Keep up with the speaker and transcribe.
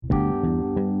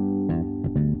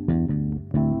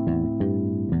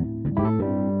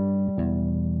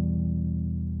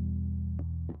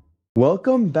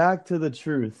Welcome back to the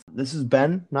truth. This is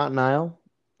Ben, not Niall.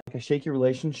 Like a shaky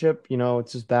relationship,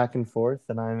 it's just back and forth,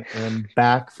 and I am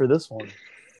back for this one.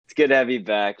 It's good to have you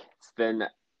back. It's been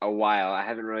a while. I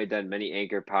haven't really done many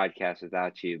Anchor podcasts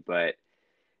without you, but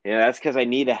that's because I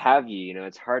need to have you.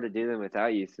 It's hard to do them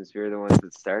without you since we were the ones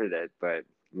that started it. But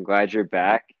I'm glad you're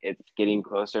back. It's getting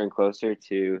closer and closer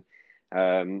to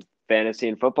fantasy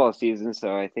and football season,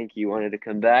 so I think you wanted to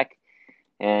come back,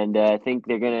 and I think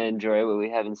they're going to enjoy what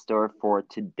we have in store for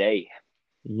today.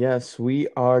 Yes, we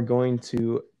are going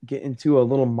to get into a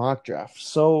little mock draft.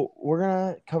 So we're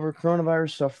gonna cover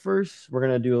coronavirus stuff first. We're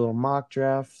gonna do a little mock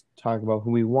draft, talk about who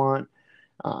we want,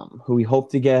 who we hope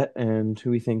to get, and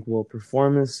who we think will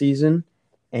perform this season.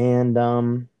 And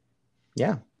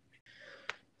yeah.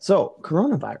 So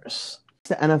coronavirus.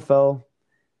 The NFL,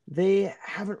 they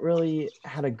haven't really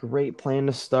had a great plan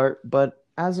to start, but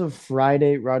as of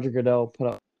Friday, Roger Goodell put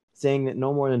up saying that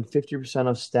no more than 50%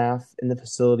 of staff in the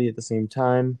facility at the same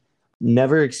time,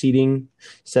 never exceeding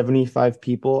 75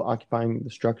 people occupying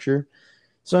the structure.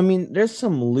 So, I mean, there's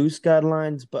some loose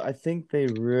guidelines, but I think they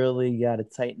really got to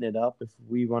tighten it up if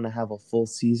we want to have a full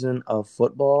season of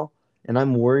football. And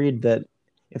I'm worried that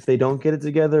if they don't get it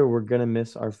together, we're going to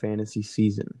miss our fantasy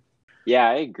season. Yeah,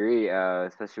 I agree,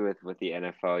 especially with the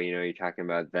NFL, you're talking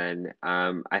about then.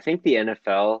 I think the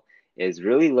NFL is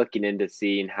really looking into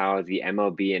seeing how the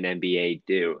MLB and NBA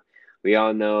do. We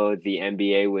all know the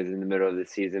NBA was in the middle of the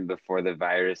season before the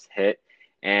virus hit,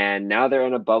 and now they're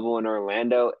in a bubble in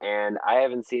Orlando, and I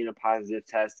haven't seen a positive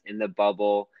test in the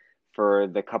bubble for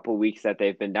the couple weeks that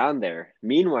they've been down there.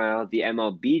 Meanwhile, the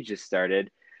MLB just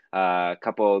started a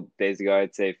couple days ago,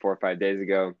 I'd say 4 or 5 days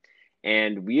ago,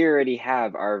 and we already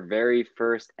have our very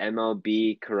first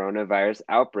MLB coronavirus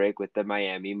outbreak with the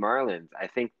Miami Marlins. I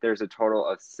think there's a total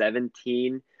of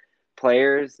 17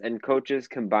 players and coaches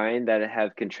combined that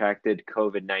have contracted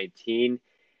COVID-19.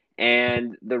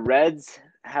 And the Reds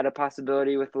had a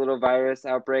possibility with a little virus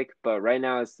outbreak, but right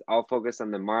now it's all focused on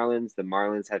the Marlins. The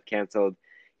Marlins have canceled,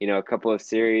 a couple of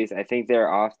series. I think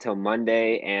they're off till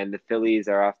Monday, and the Phillies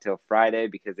are off till Friday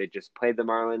because they just played the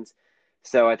Marlins.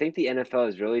 So I think the NFL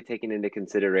is really taking into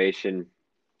consideration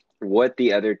what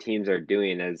the other teams are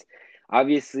doing, as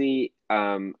obviously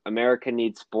America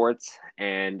needs sports,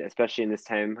 and especially in this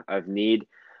time of need,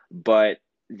 but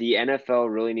the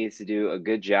NFL really needs to do a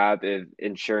good job of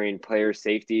ensuring player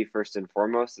safety first and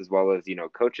foremost, as well as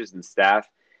coaches and staff,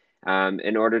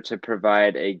 in order to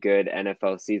provide a good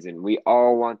NFL season. We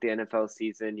all want the NFL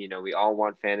season. We all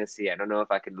want fantasy. I don't know if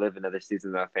I could live another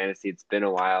season without fantasy. It's been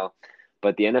a while.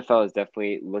 But the NFL is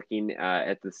definitely looking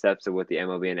at the steps of what the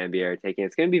MLB and NBA are taking.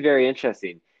 It's going to be very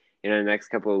interesting in the next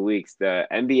couple of weeks. The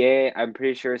NBA, I'm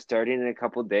pretty sure, is starting in a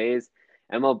couple of days.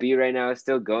 MLB right now is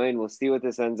still going. We'll see what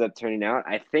this ends up turning out.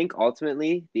 I think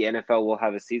ultimately the NFL will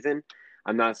have a season.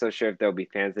 I'm not so sure if there'll be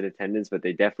fans in attendance, but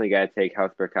they definitely got to take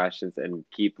health precautions and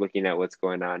keep looking at what's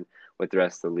going on with the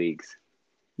rest of the leagues.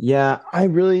 Yeah, I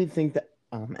really think that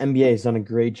NBA has done a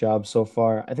great job so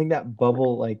far. I think that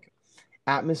bubble,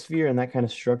 atmosphere and that kind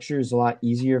of structure is a lot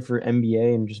easier for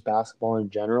NBA and just basketball in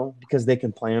general because they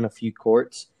can play on a few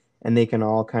courts and they can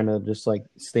all kind of just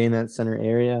stay in that center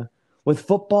area. With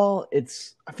football,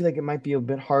 I feel like it might be a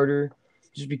bit harder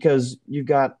just because you've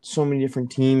got so many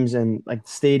different teams and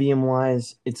stadium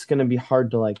wise, it's going to be hard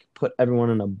to put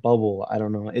everyone in a bubble. I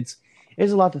don't know. It's a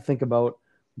lot to think about,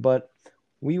 but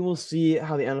we will see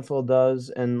how the NFL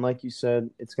does. And like you said,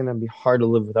 it's going to be hard to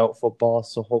live without football.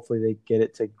 So hopefully they get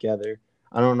it together.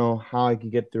 I don't know how I could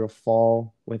get through a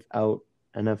fall without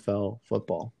NFL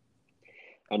football.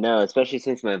 I know, especially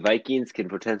since my Vikings could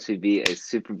potentially be a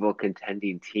Super Bowl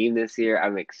contending team this year.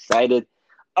 I'm excited.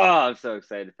 Oh, I'm so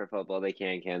excited for football. They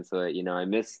can't cancel it.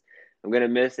 I'm gonna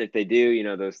miss if they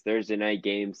do, those Thursday night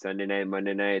games, Sunday night,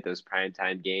 Monday night, those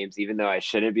primetime games, even though I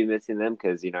shouldn't be missing them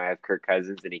because, I have Kirk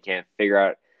Cousins and he can't figure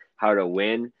out how to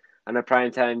win on a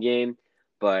primetime game.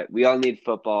 But we all need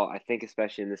football, I think,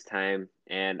 especially in this time.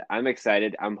 And I'm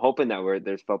excited. I'm hoping that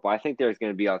there's football. I think there's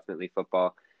going to be ultimately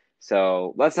football.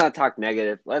 So let's not talk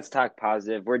negative. Let's talk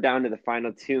positive. We're down to the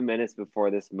final 2 minutes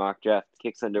before this mock draft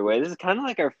kicks underway. This is kind of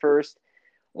like our first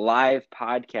live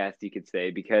podcast, you could say,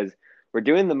 because we're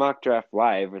doing the mock draft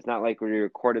live. It's not like we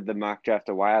recorded the mock draft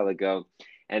a while ago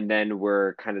and then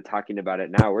we're kind of talking about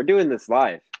it now. We're doing this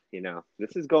live.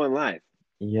 This is going live.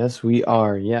 Yes, we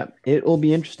are. Yeah, it will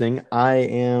be interesting. I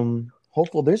am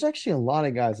hopeful. There's actually a lot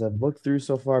of guys I've looked through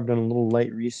so far. I've done a little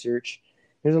light research.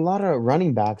 There's a lot of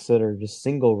running backs that are just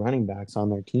single running backs on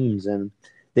their teams, and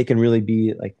they can really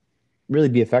be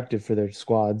effective for their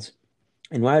squads.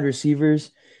 And wide receivers,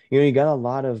 you got a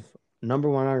lot of number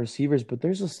one wide receivers, but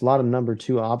there's just a lot of number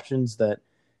two options that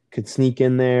could sneak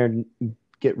in there,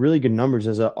 get really good numbers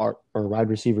as a wide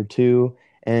receiver too,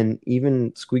 and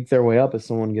even squeak their way up if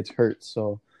someone gets hurt.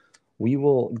 So we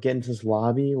will get into this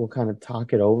lobby. We'll kind of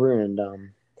talk it over and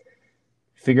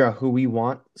figure out who we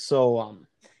want. So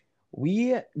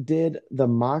we did the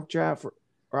mock draft,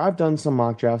 or I've done some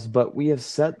mock drafts, but we have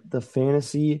set the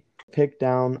fantasy pick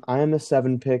down. I am the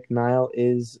 7 pick. Niall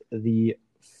is the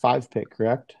 5 pick,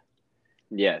 correct?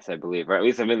 Yes, I believe, or at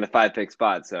least I'm in the 5 pick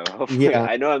spot. So hopefully, Yeah,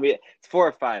 I know it's 4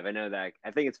 or 5. I know that.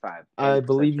 I think it's 5. I 90%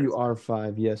 believe sure you it's 5. are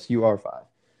 5. Yes, you are 5.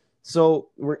 So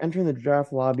we're entering the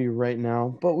draft lobby right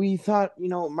now, but we thought,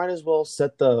 might as well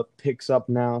set the picks up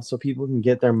now so people can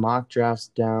get their mock drafts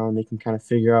down. They can kind of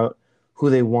figure out who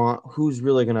they want, who's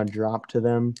really going to drop to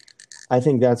them. I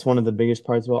think that's one of the biggest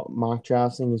parts about mock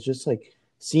drafting is just like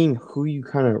seeing who you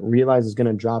kind of realize is going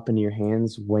to drop into your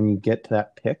hands when you get to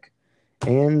that pick.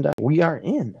 And we are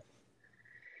in.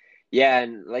 Yeah,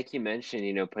 and like you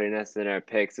mentioned, putting us in our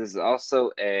picks. This is also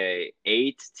a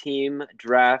 8 team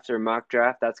draft or mock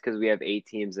draft. That's because we have 8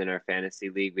 teams in our fantasy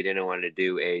league. We didn't want to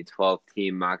do a 12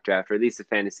 team mock draft, or at least a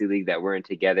fantasy league that we're in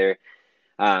together.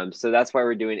 So that's why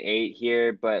we're doing 8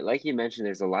 here. But like you mentioned,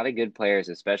 there's a lot of good players,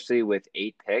 especially with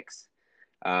 8 picks.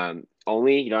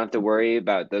 Only you don't have to worry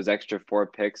about those extra 4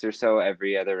 picks or so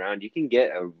every other round. You can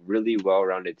get a really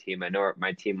well-rounded team. I know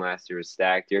my team last year was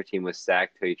stacked. Your team was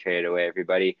stacked till you traded away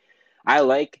everybody. I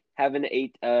like having an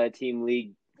 8 team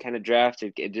league kind of draft.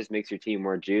 It just makes your team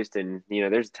more juiced. And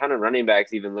there's a ton of running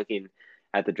backs even looking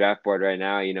at the draft board right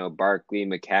now. Barkley,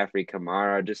 McCaffrey,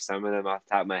 Kamara, just some of them off the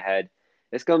top of my head.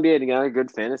 It's going to be another good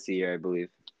fantasy year, I believe.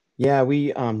 Yeah,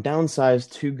 we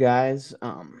downsized 2 guys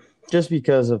just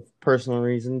because of personal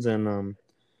reasons. And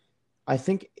I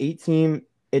think 8 team,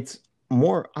 it's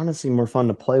honestly more fun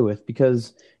to play with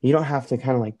because you don't have to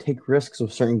kind of like take risks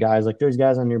with certain guys. Like there's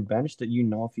guys on your bench that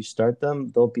if you start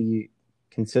them, they'll be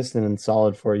consistent and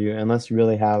solid for you unless you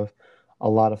really have a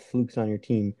lot of flukes on your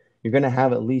team. You're going to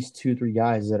have at least 2, 3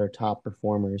 guys that are top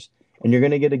performers, and you're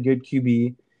going to get a good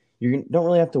QB. You don't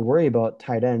really have to worry about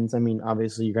tight ends. I mean,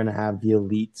 obviously, you're going to have the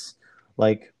elites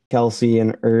like Kelsey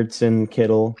and Ertz and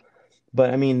Kittle.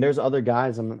 But I mean, there's other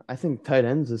guys. I think tight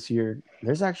ends this year,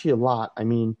 there's actually a lot. I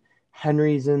mean,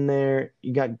 Henry's in there.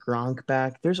 You got Gronk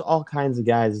back. There's all kinds of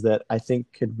guys that I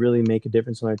think could really make a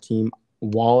difference on our team.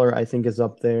 Waller, I think, is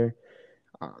up there.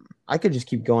 I could just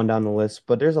keep going down the list,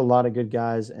 but there's a lot of good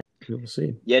guys, and we'll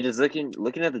see. Yeah, just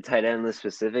looking at the tight end list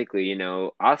specifically,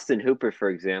 Austin Hooper, for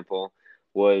example,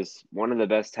 was one of the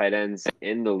best tight ends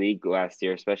in the league last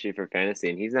year, especially for fantasy,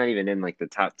 and he's not even in like the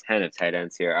top 10 of tight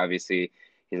ends here. Obviously,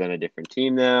 he's on a different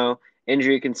team now.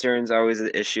 Injury concerns are always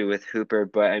an issue with Hooper,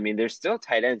 but I mean, there's still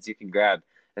tight ends you can grab,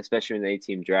 especially in the 8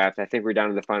 team draft. I think we're down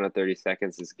to the final 30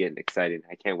 seconds. It's getting exciting.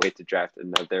 I can't wait to draft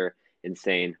another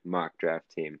insane mock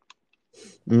draft team.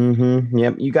 Mm-hmm.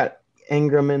 Yep. You got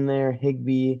Ingram in there,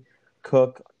 Higbee,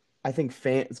 Cook. I think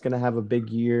Fant is going to have a big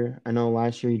year. I know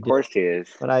last year he Of did, course he is.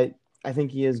 but I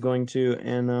think he is going to.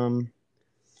 And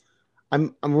I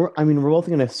mean, we're both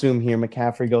going to assume here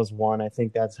McCaffrey goes 1. I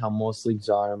think that's how most leagues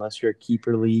are, unless you're a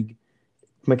keeper league.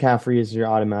 McCaffrey is your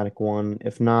automatic 1.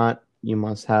 If not, you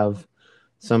must have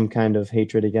some kind of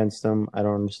hatred against him. I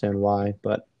don't understand why,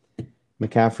 but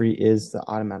McCaffrey is the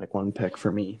automatic 1 pick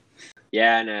for me.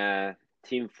 Yeah, and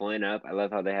Team Flynn up. I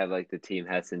love how they have like the Team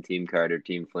Hesson, Team Carter,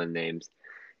 Team Flynn names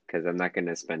because I'm not going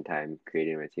to spend time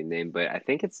creating my team name. But I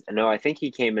think I think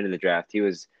he came into the draft. He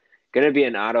was going to be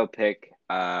an auto pick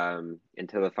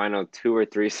until the final 2 or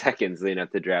 3 seconds leading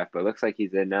up to draft, but it looks like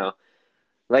he's in now.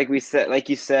 Like you said,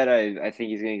 I think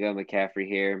he's going to go McCaffrey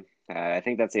here. I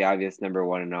think that's the obvious number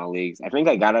 1 in all leagues. I think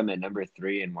I got him at number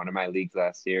 3 in one of my leagues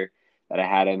last year that I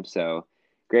had him. So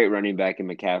great running back in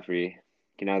McCaffrey.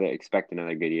 Can either expect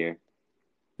another good year.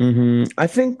 I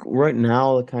think right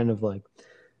now, kind of like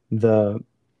the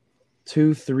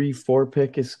 2, 3, 4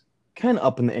 pick is kind of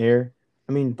up in the air.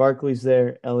 I mean, Barkley's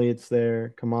there, Elliott's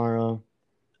there, Kamara.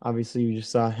 Obviously, you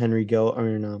just saw Henry go. I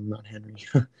mean, not Henry.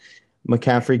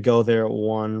 McCaffrey go there at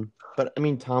 1. But I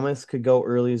mean, Thomas could go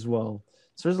early as well.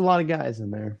 So there's a lot of guys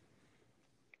in there.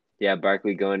 Yeah,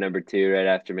 Barkley going number 2 right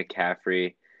after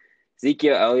McCaffrey.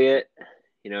 Ezekiel Elliott,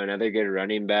 another good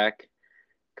running back.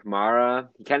 Kamara,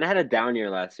 he kind of had a down year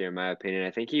last year, in my opinion.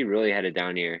 I think he really had a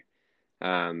down year.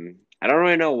 I don't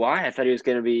really know why. I thought he was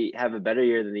going to have a better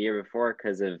year than the year before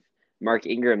because of Mark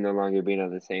Ingram no longer being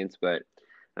on the Saints. But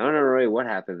I don't know really what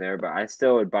happened there. But I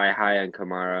still would buy high on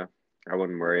Kamara. I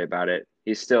wouldn't worry about it.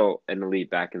 He's still an elite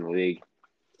back in the league.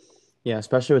 Yeah,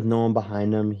 especially with no one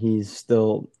behind him, he's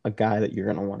still a guy that you're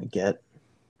going to want to get.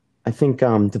 I think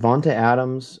Devonta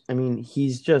Adams, I mean,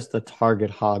 he's just a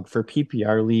target hog. For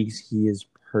PPR leagues, he is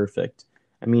perfect.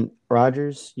 I mean,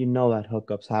 Rodgers, you know that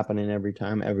hookup's happening every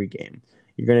time, every game.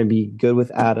 You're going to be good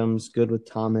with Adams, good with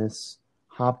Thomas.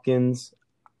 Hopkins,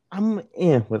 I'm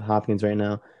with Hopkins right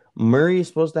now. Murray is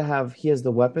supposed to have, he has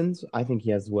the weapons. I think he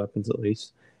has the weapons at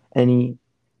least. And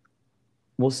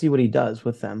we'll see what he does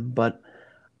with them. But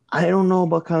I don't know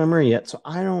about Kyler Murray yet, so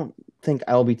I don't think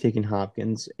I'll be taking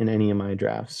Hopkins in any of my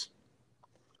drafts.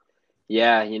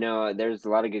 Yeah, there's a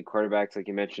lot of good quarterbacks, like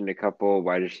you mentioned, a couple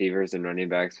wide receivers and running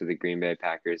backs for the Green Bay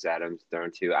Packers. Adams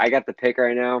thrown to. I got the pick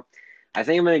right now. I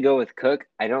think I'm going to go with Cook.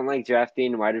 I don't like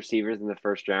drafting wide receivers in the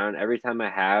first round. Every time I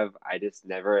have, I just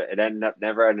never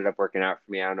ended up working out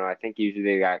for me. I don't know. I think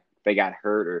usually they got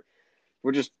hurt or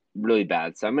were just really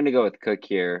bad. So I'm going to go with Cook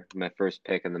here, my first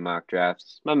pick in the mock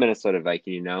drafts. My Minnesota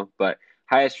Viking, but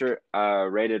highest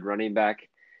rated running back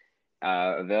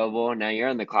available. Now you're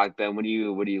on the clock, Ben. What do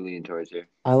you lean towards here?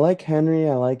 I like Henry,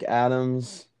 I like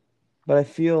Adams, but I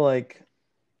feel like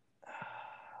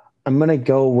I'm gonna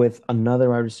go with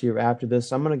another wide receiver after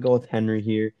this. I'm gonna go with Henry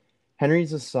here.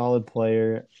 Henry's a solid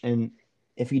player, and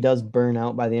if he does burn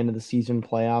out by the end of the season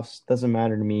playoffs, doesn't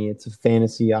matter to me. It's a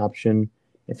fantasy option.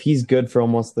 If he's good for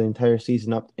almost the entire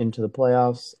season up into the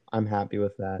playoffs, I'm happy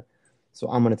with that. So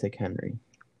I'm gonna take Henry.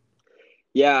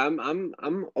 Yeah,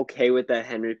 I'm okay with that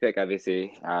Henry pick.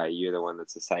 Obviously, you're the one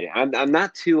that's deciding. I'm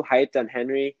not too hyped on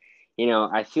Henry.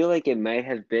 I feel like it might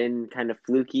have been kind of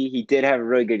fluky. He did have a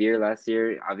really good year last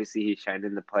year. Obviously, he shined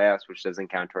in the playoffs, which doesn't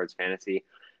count towards fantasy.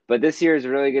 But this year is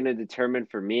really going to determine,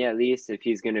 for me at least, if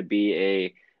he's going to be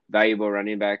a valuable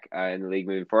running back in the league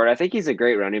moving forward. I think he's a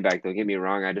great running back. Don't get me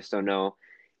wrong. I just don't know.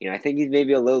 I think he's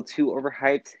maybe a little too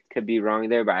overhyped. Could be wrong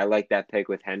there, but I like that pick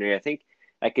with Henry. I think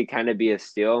that could kind of be a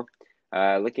steal.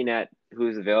 Looking at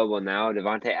who's available now,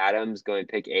 Devontae Adams going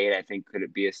pick 8, I think could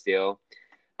it be a steal?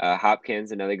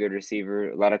 Hopkins, another good receiver.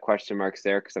 A lot of question marks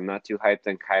there because I'm not too hyped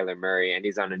on Kyler Murray, and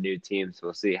he's on a new team, so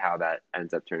we'll see how that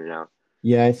ends up turning out.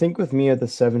 Yeah, I think with me at the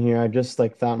 7 here, I just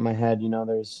like thought in my head,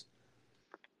 there's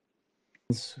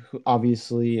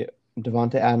obviously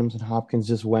Devonta Adams and Hopkins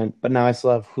just went, but now I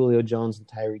still have Julio Jones and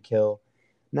Tyreek Hill.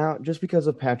 Now, just because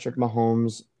of Patrick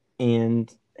Mahomes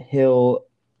and Hill,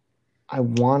 I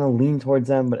want to lean towards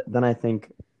them, but then I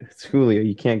think it's Julio.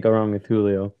 You can't go wrong with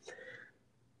Julio.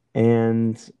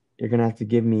 And you're gonna have to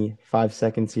give me 5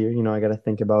 seconds here. I got to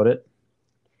think about it.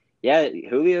 Yeah,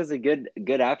 Julio's a good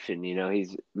option.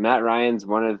 He's Matt Ryan's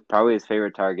one of probably his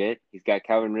favorite target. He's got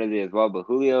Calvin Ridley as well, but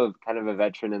Julio, kind of a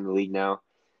veteran in the league now.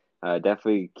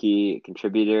 Definitely key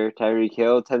contributor. Tyreek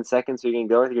Hill, 10 seconds. You're gonna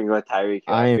go with? You're gonna go with Tyreek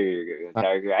Hill. I I figured you're gonna go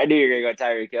Tyreek Hill. I knew you were gonna go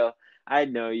Tyreek Hill. I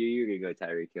know you. You're gonna go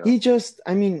Tyreek Hill. he just,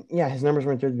 I mean, yeah, his numbers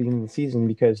weren't there at the beginning of the season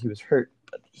because he was hurt,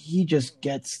 but he just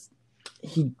gets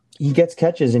he gets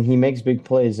catches and he makes big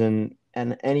plays and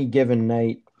any given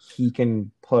night he can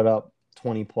put up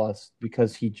 20 plus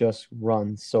because he just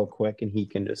runs so quick and he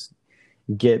can just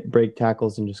get break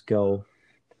tackles and just go.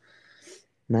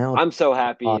 Now, I'm so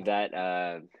happy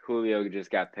that Julio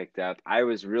just got picked up. I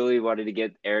was really wanted to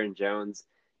get Aaron Jones.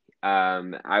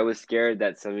 I was scared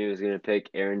that somebody was going to pick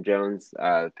Aaron Jones,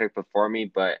 pick before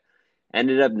me, but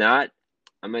ended up not.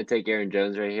 I'm going to take Aaron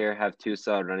Jones right here. Have two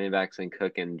solid running backs and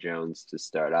Cook and Jones to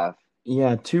start off.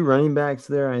 yeah, two running backs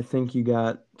there. I think you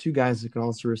got two guys that can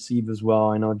also receive as well.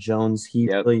 I know Jones,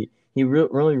 Yep.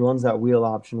 really runs that wheel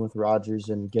option with Rodgers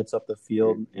and gets up the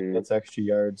field and Hmm. gets extra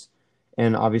yards.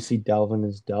 And obviously Delvin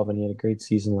is Delvin. He had a great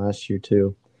season last year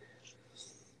too.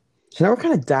 So now we're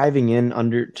kind of diving in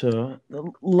under to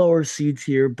the lower seeds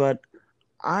here, but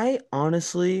I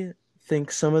honestly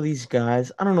think some of these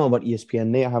guys, I don't know about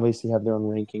ESPN, they obviously have their own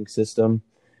ranking system,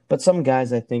 but some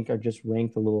guys I think are just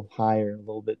ranked a little higher, a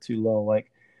little bit too low.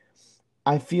 Like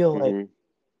I feel like Hmm.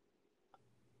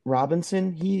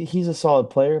 Robinson, he's a solid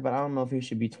player, but I don't know if he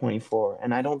should be 24.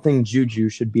 And I don't think Juju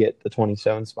should be at the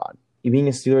 27 spot. You being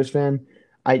a Steelers fan,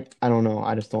 I don't know.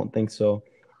 I just don't think so.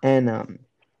 And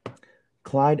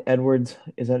Clyde Edwards,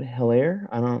 is that Hilaire?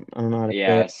 I don't know how to say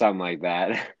Yeah, it. something like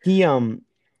that. He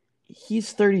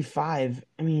he's 35.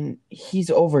 I mean, he's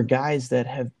over guys that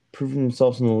have proven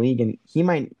themselves in the league, and he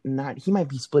might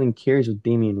be splitting carries with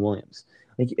Damian Williams.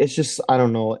 Like it's just I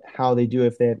don't know how they do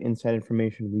if they have inside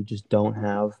information we just don't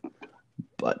have,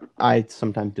 but I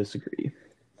sometimes disagree.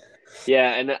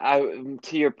 Yeah, and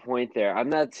to your point there, I'm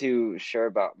not too sure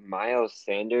about Miles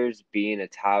Sanders being a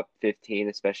top 15,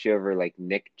 especially over like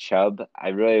Nick Chubb. I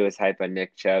really was hyped on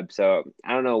Nick Chubb, so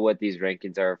I don't know what these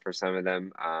rankings are for some of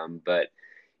them. But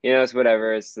it's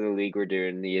whatever. It's the league we're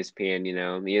doing, the ESPN.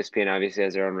 ESPN obviously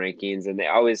has their own rankings, and they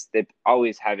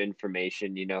always have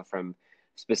information, from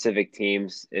specific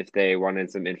teams if they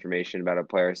wanted some information about a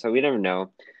player. So we never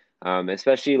know.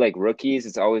 Especially like rookies,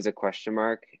 it's always a question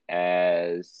mark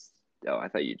as Oh, I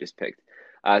thought you just picked.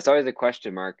 It's always a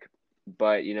question mark,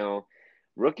 but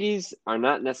rookies are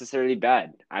not necessarily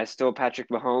bad. I stole Patrick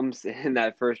Mahomes in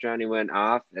that first round. He went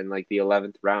off in like the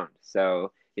 11th round.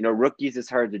 So, rookies is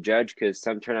hard to judge because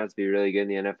some turn out to be really good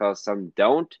in the NFL, some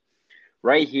don't.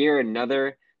 Right here,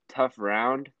 another tough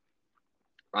round.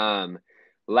 Um,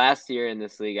 Last year in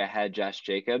this league, I had Josh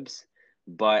Jacobs,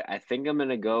 but I think I'm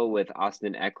gonna go with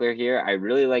Austin Eckler here. I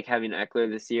really like having Eckler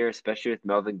this year, especially with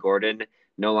Melvin Gordon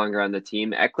no longer on the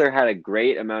team. Eckler had a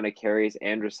great amount of carries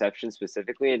and receptions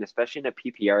specifically, and especially in a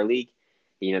PPR league,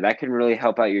 that can really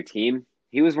help out your team.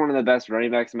 He was one of the best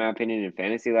running backs, in my opinion, in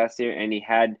fantasy last year, and he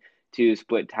had to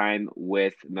split time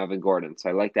with Melvin Gordon. So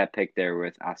I like that pick there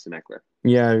with Austin Eckler.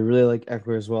 Yeah, I really like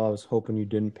Eckler as well. I was hoping you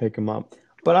didn't pick him up.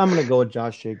 But I'm going to go with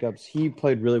Josh Jacobs. He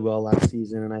played really well last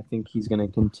season, and I think he's going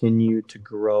to continue to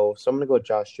grow. So I'm going to go with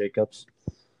Josh Jacobs.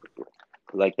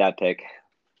 Like that pick.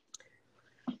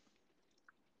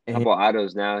 And Couple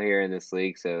autos now here in this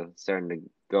league, so starting to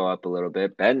go up a little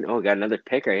bit. Ben, got another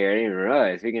pick right here. I didn't even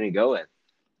realize who you're going to go with.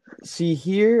 see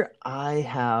here, I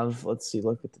have, let's see,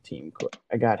 look at the team.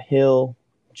 I got Hill,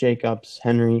 Jacobs,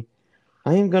 Henry.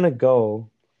 I am going to go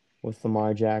with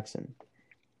Lamar Jackson.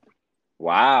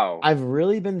 Wow. I've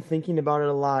really been thinking about it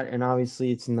a lot, and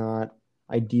obviously it's not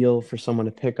ideal for someone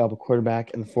to pick up a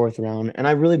quarterback in the fourth round. And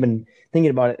I've really been thinking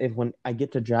about it if when I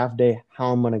get to draft day,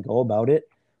 how I'm going to go about it.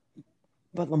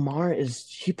 But Lamar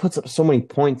he puts up so many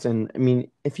points. And I mean,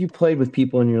 if you played with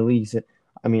people in your leagues,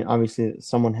 obviously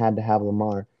someone had to have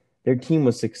Lamar. Their team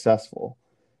was successful.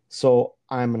 So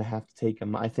I'm going to have to take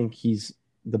him. I think he's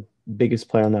the biggest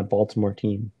player on that Baltimore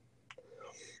team.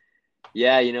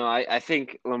 Yeah, I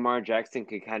think Lamar Jackson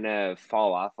could kind of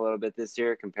fall off a little bit this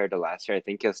year compared to last year. I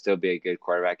think he'll still be a good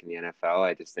quarterback in the NFL.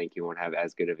 I just think he won't have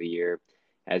as good of a year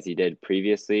as he did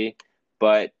previously.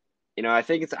 But,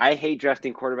 I hate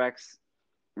drafting quarterbacks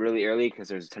really early because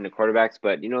there's a ton of quarterbacks.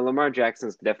 But, Lamar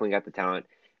Jackson's definitely got the talent.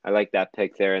 I like that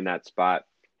pick there in that spot.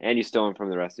 And you stole him from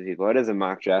the rest of the people. It is a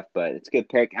mock draft, but it's a good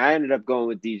pick. I ended up going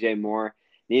with DJ Moore.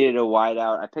 Needed a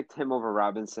wideout. I picked him over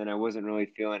Robinson. I wasn't really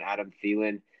feeling Adam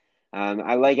Thielen.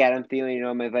 I like Adam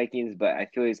Thielen, my Vikings, but I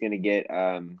feel he's going to get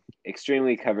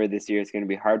extremely covered this year. It's going to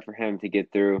be hard for him to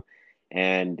get through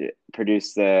and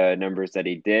produce the numbers that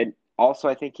he did. Also,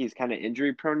 I think he's kind of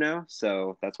injury prone now,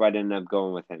 so that's why I ended up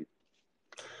going with him.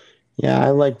 Yeah,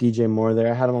 I like DJ Moore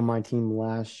there. I had him on my team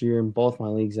last year in both my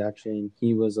leagues, actually, and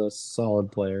he was a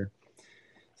solid player.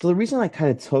 So the reason I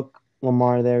kind of took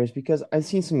Lamar there is because I've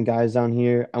seen some guys down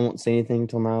here, I won't say anything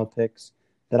until now picks,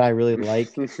 that I really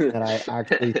like, that I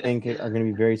actually think are going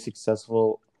to be very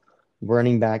successful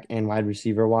running back and wide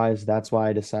receiver wise. That's why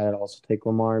I decided to also take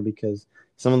Lamar, because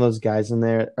some of those guys in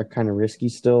there are kind of risky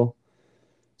still.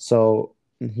 So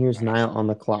here's Niall on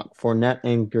the clock. Fournette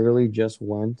and Gurley just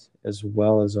went, as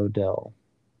well as Odell.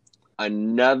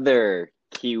 Another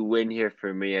key win here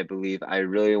for me, I believe. I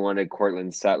really wanted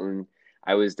Courtland Sutton.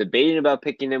 I was debating about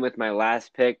picking him with my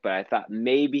last pick, but I thought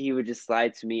maybe he would just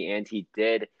slide to me, and he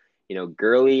did.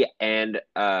 Gurley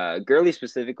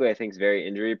specifically, I think is very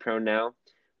injury prone now.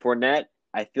 Fournette,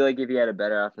 I feel like if he had a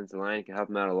better offensive line, it could help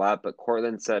him out a lot. But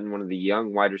Courtland Sutton, one of the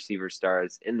young wide receiver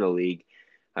stars in the league,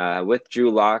 with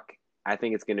Drew Lock, I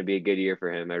think it's going to be a good year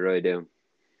for him. I really do.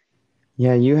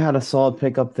 Yeah, you had a solid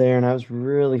pick up there, and I was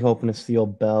really hoping to steal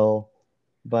Bell,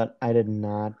 but I did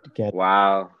not get.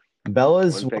 Wow, Bell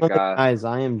is one one pick of the off. guys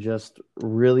I am just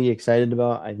really excited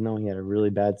about. I know he had a really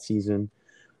bad season,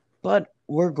 but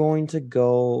we're going to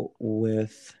go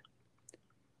with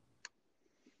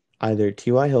either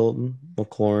T.Y. Hilton,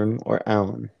 McLaurin, or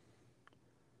Allen.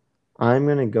 I'm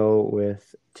going to go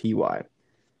with T.Y.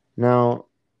 Now,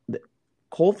 the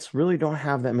Colts really don't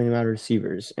have that many wide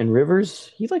receivers, and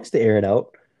Rivers, he likes to air it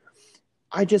out.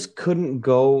 I just couldn't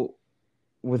go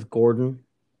with Gordon.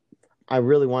 I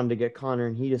really wanted to get Connor,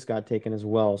 and he just got taken as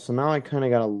well. So now I kind of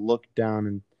got to look down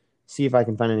and see if I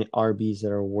can find any RBs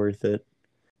that are worth it.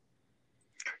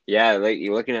 Yeah, like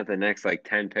you're looking at the next like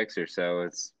 10 picks or so,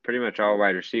 it's pretty much all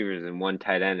wide receivers and one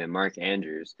tight end and Mark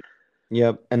Andrews.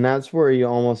 Yep, and that's where you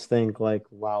almost think like,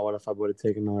 wow, what if I would have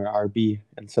taken another RB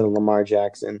instead of Lamar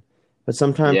Jackson? But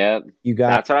sometimes Yep. you got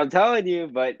That's what I'm telling you,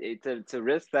 but it's a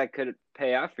risk that could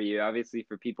pay off for you. Obviously,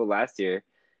 for people last year,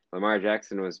 Lamar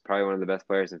Jackson was probably one of the best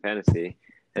players in fantasy.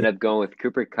 Ended up going with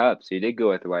Cooper Kupp, so you did go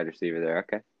with the wide receiver there.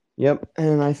 Okay. yep,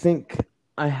 and I think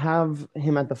I have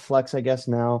him at the flex, I guess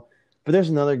now. But there's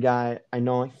another guy I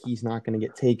know he's not going to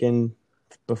get taken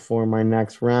before my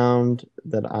next round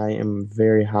that I am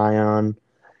very high on.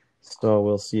 So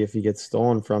we'll see if he gets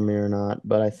stolen from me or not.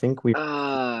 But I think we okay.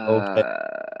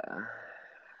 I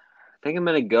think I'm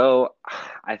gonna go.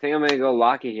 I think I'm gonna go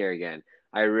Lockett here again.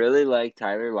 I really like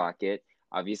Tyler Lockett.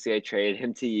 Obviously, I traded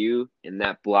him to you in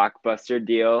that blockbuster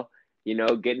deal,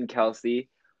 getting Kelsey.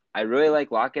 I really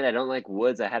like Lockett. I don't like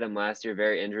Woods. I had him last year,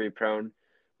 very injury prone.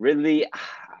 Ridley,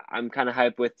 I'm kind of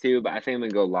hyped with too, but I think I'm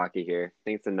gonna go Lockett here. I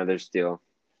think it's another steal.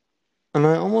 And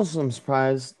I almost am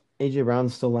surprised AJ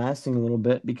Brown's still lasting a little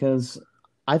bit because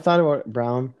I thought about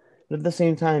Brown, but at the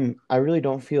same time, I really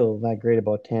don't feel that great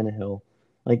about Tannehill.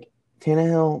 Like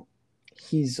Tannehill,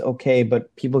 he's okay,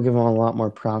 but people give him a lot more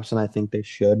props than I think they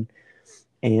should.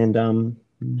 And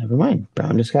never mind,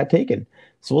 Brown just got taken.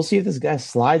 So we'll see if this guy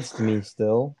slides to me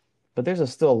still. But there's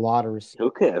still a lot of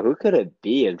receivers. Who could it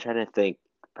be? I'm trying to think.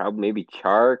 Probably maybe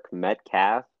Chark,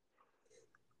 Metcalf,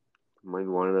 maybe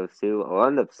one of those two. I'll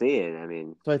end up seeing. I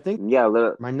mean, So I think you got a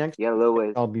little, my next you got a little pick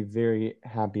ways, I'll be very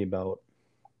happy about.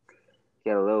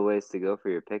 you got a little ways to go for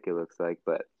your pick. It looks like,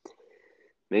 but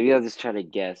maybe I'll just try to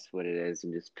guess what it is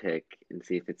and just pick and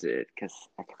see if it's it. Because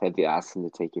that'd be awesome to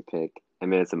take your pick. I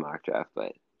mean, it's a mock draft,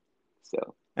 but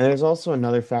still. And there's also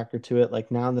another factor to it. Like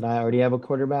now that I already have a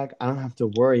quarterback, I don't have to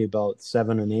worry about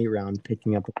 7 and 8 round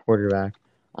picking up a quarterback.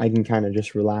 I can kind of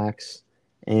just relax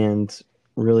and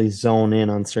really zone in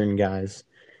on certain guys.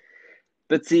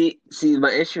 But see,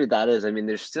 my issue with that is, I mean,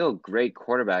 there's still great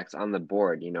quarterbacks on the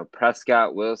board.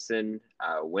 Prescott, Wilson,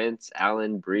 Wentz,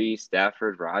 Allen, Bree,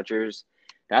 Stafford, Rodgers.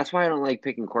 That's why I don't like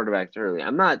picking quarterbacks early.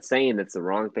 I'm not saying that's the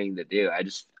wrong thing to do.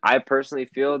 I personally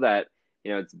feel that,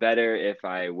 it's better if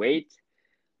I wait,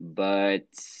 but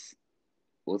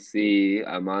we'll see.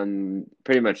 I'm on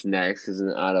pretty much next is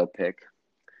an auto pick.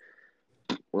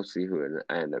 We'll see who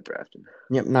I end up drafting.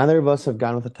 Yep, neither of us have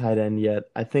gone with a tight end yet.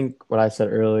 I think what I said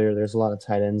earlier, there's a lot of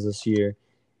tight ends this year,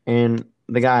 and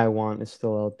the guy I want is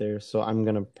still out there, so I'm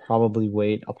gonna probably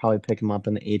wait. I'll probably pick him up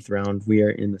in the 8th round. We are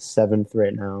in the 7th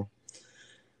right now.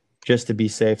 Just to be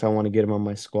safe, I want to get him on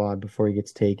my squad before he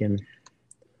gets taken.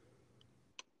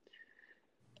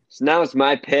 So now it's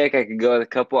my pick. I could go with a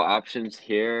couple options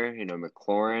here.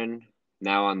 McLaurin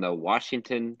now on the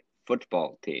Washington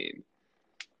football team.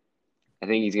 I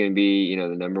think he's going to be, the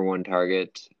number one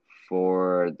target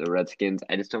for the Redskins.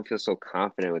 I just don't feel so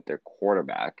confident with their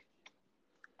quarterback.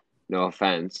 No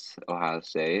offense, Ohio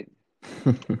State.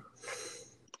 I could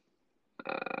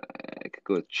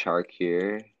go with Chark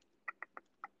here.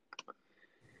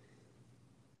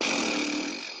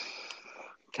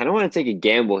 Kind of want to take a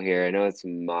gamble here. I know it's a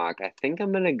mock. I think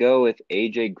I'm going to go with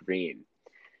AJ Green.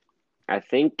 I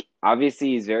think obviously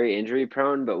he's very injury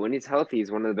prone, but when he's healthy,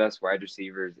 he's one of the best wide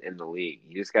receivers in the league.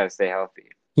 You just got to stay healthy.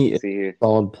 He We'll is see here. a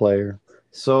solid player.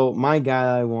 So my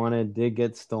guy I wanted did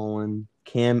get stolen,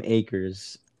 Cam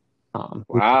Akers. Um,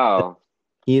 Wow.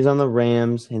 he's on the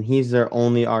Rams, and he's their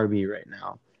only RB right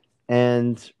now.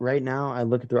 And right now, I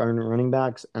look at their running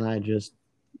backs, and I just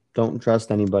don't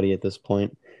trust anybody at this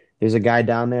point. There's a guy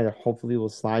down there that hopefully will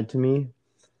slide to me.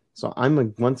 So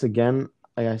once again,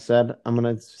 like I said, I'm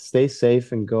gonna stay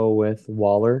safe and go with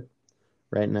Waller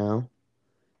right now,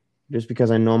 just because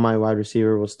I know my wide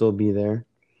receiver will still be there.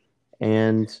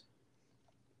 And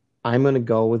I'm going to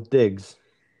go with Diggs.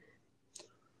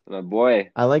 My boy.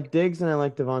 I like Diggs and I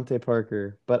like Devontae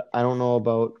Parker, but I don't know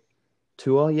about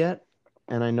Tua yet.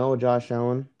 And I know Josh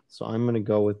Allen, so I'm going to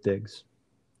go with Diggs.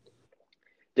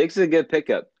 Diggs is a good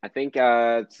pickup. I think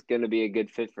it's going to be a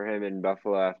good fit for him in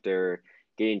Buffalo after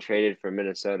getting traded from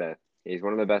Minnesota. He's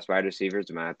one of the best wide receivers,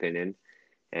 in my opinion.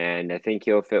 And I think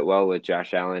he'll fit well with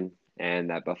Josh Allen and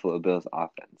that Buffalo Bills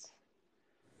offense.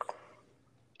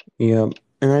 Yeah.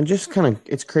 And I just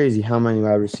it's crazy how many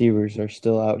wide receivers are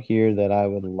still out here that I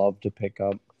would love to pick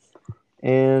up.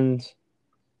 And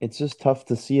it's just tough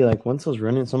to see. Like, once some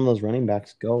of those running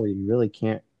backs go, you really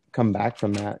can't come back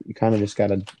from that. You kind of just got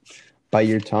to bite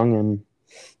your tongue and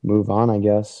move on, I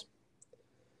guess.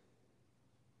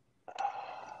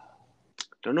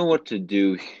 Don't know what to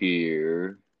do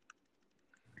here.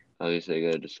 Obviously, I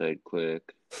gotta decide quick.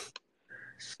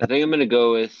 I think I'm gonna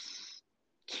go with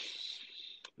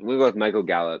Michael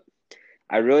Gallup.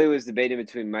 I really was debating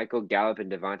between Michael Gallup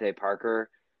and Devontae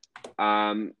Parker.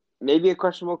 Maybe a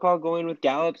questionable call going with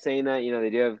Gallup, saying that they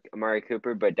do have Amari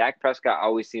Cooper, but Dak Prescott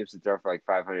always seems to throw for like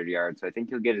 500 yards, so I think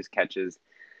he'll get his catches.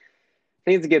 I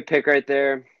think it's a good pick right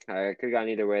there. I could have gone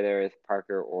either way there with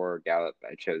Parker or Gallup.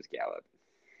 I chose Gallup.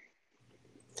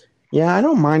 Yeah, I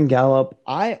don't mind Gallup.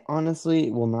 I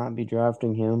honestly will not be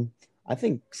drafting him. I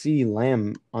think CeeDee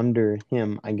Lamb under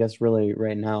him. I guess really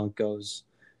right now it goes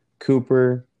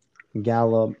Cooper,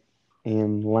 Gallup,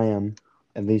 and Lamb,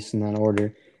 at least in that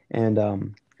order. And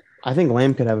I think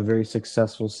Lamb could have a very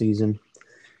successful season.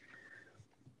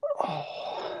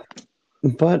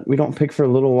 But we don't pick for a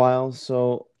little while,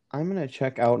 so I'm gonna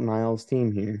check out Niles'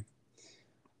 team here.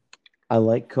 I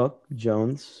like Cook,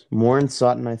 Jones, Moore, and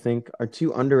Sutton. I think are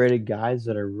two underrated guys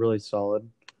that are really solid.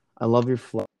 I love your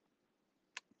flow.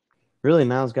 Really,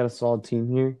 Niles got a solid team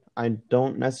here. I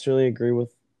don't necessarily agree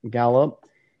with Gallup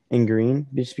and Green,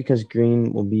 just because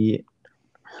Green will be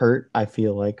hurt. I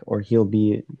feel like, or he'll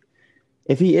be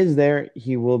if he is there,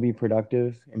 he will be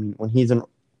productive. I mean, when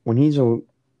he's a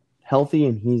healthy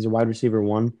and he's a wide receiver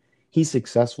one, he's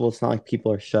successful. It's not like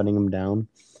people are shutting him down.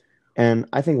 And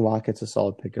I think Lockett's a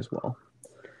solid pick as well.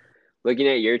 Looking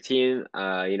at your team,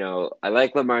 I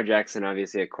like Lamar Jackson,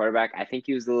 obviously a quarterback. I think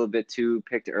he was a little bit too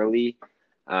picked early.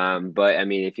 But I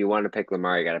mean, if you want to pick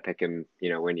Lamar, you got to pick him,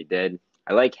 when you did.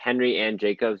 I like Henry and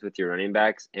Jacobs with your running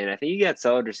backs, and I think you got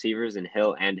solid receivers in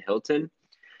Hill and Hilton.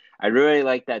 I really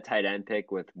like that tight end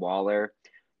pick with Waller.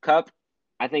 Cup,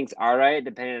 I think's all right,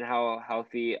 depending on how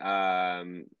healthy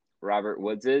Robert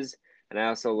Woods is. And I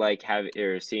also like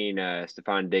seeing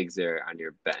Stephon Diggs there on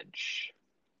your bench.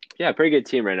 Yeah, pretty good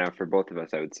team right now for both of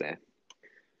us, I would say.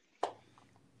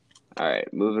 All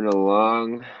right, moving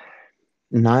along.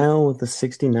 Niall with the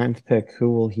 69th pick.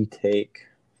 Who will he take?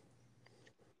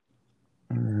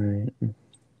 All right.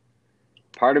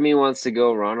 Part of me wants to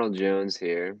go Ronald Jones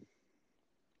here,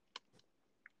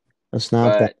 Let's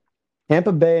knock that. but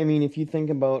Tampa Bay, I mean, if you think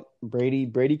about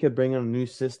Brady could bring in a new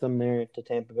system there to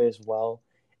Tampa Bay as well,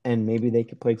 and maybe they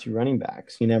could play two running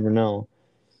backs. You never know.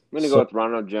 I'm going to go So, with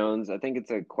Ronald Jones. I think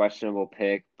it's a questionable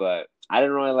pick, but I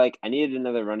needed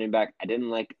another running back. I didn't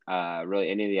like really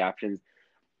any of the options.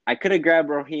 I could have grabbed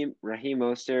Raheem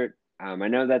Mostert. I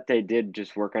know that they did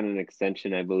just work on an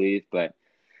extension, I believe, but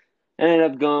I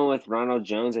ended up going with Ronald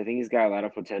Jones. I think he's got a lot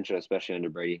of potential, especially under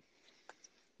Brady.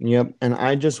 yep. And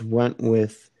I just went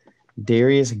with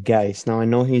Darius Geis. Now I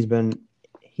know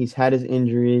he's had his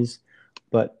injuries,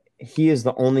 but he is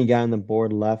the only guy on the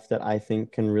board left that I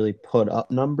think can really put up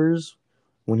numbers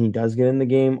when he does get in the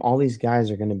game. All these guys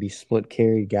are going to be split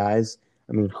carry guys.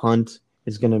 I mean, Hunt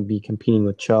is going to be competing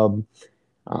with Chubb.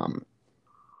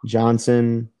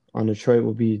 Johnson on Detroit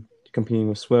will be competing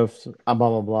with Swift. Blah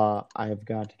blah blah. I have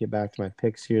got to get back to my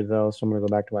picks here though, so I'm going to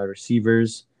go back to wide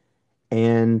receivers,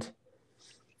 and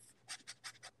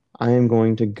I am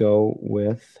going to go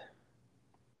with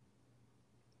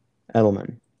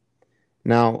Edelman.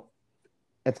 Now,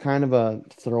 it's kind of a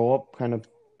throw up kind of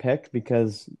pick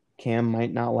because Cam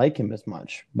might not like him as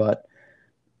much, but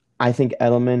I think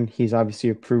Edelman, he's obviously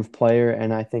a proved player,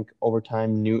 and I think over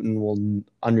time Newton will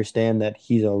understand that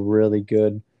he's a really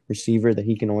good receiver that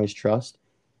he can always trust,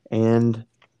 and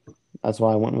that's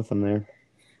why I went with him there.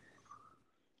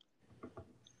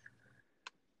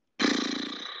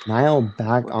 Niall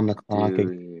back What on the to clock. do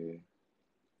here?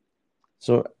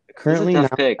 So This is a currently tough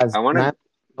now pick. has I want to.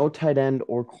 no tight end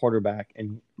or quarterback,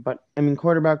 but I mean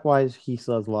quarterback wise, he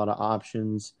still has a lot of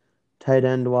options. Tight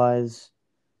end wise,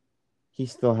 he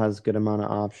still has a good amount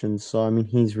of options. So I mean,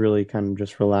 he's really kind of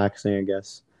just relaxing, I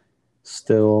guess.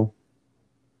 Still,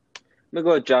 I'm gonna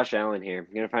go with Josh Allen here.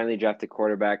 I'm gonna finally draft a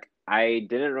quarterback. I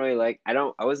didn't really like. I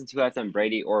wasn't too high on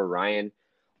Brady or Ryan,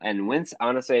 and Wentz.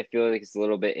 Honestly, I feel like it's a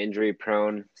little bit injury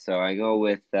prone. So I go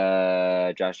with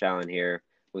Josh Allen here.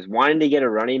 Was wanting to get a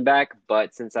running back,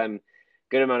 but since I'm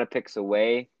good amount of picks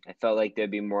away, I felt like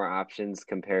there'd be more options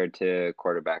compared to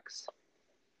quarterbacks.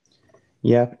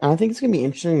 yeah, I think it's gonna be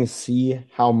interesting to see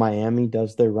how Miami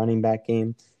does their running back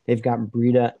game. They've got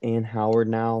Breida and Howard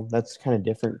now. That's kind of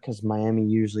different because Miami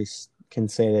usually can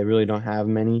say they really don't have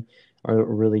many or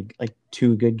really like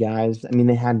two good guys. I mean,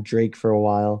 they had Drake for a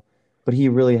while, but he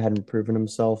really hadn't proven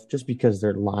himself just because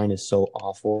their line is so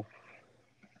awful.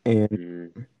 And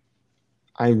Mm.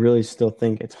 I really still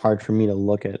think it's hard for me to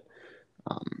look at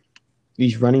um,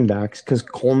 these running backs because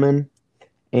Coleman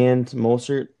and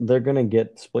Mostert, they're going to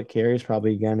get split carries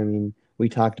probably again. I mean, we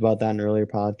talked about that in earlier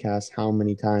podcasts, how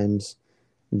many times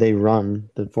they run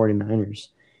the 49ers.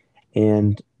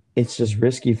 And it's just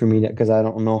risky for me because I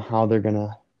don't know how they're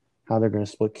gonna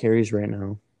split carries right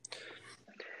now.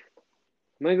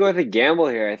 I'm gonna go with a gamble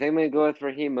here. I think I'm gonna go with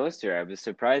Raheem Mostert. I was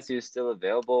surprised he was still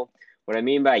available. What I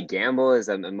mean by gamble is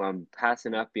I'm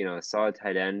passing up, a solid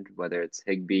tight end, whether it's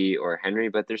Higbee or Henry,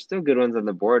 but there's still good ones on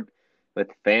the board with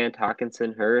Fant,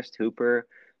 Hawkinson, Hurst, Hooper.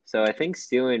 So I think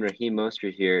stealing Raheem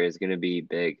Mostert here is gonna be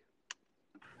big.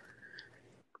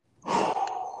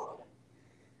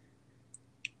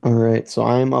 All right, so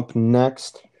I'm up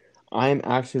next. I'm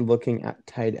actually looking at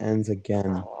tight ends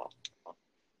again.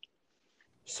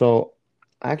 So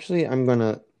actually, I'm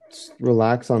gonna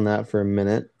relax on that for a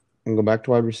minute and go back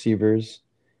to wide receivers,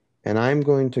 and I'm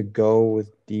going to go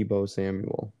with Debo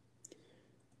Samuel.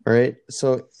 All right,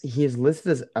 so he's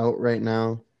listed as out right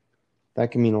now.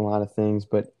 That can mean a lot of things,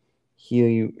 but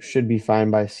he should be fine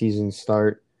by season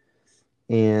start.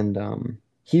 And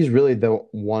he's really the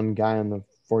one guy on the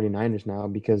 49ers now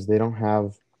because they don't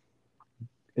have,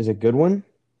 is it Goodwin?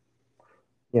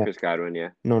 Yeah. Chris Godwin, yeah.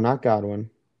 No, not Godwin.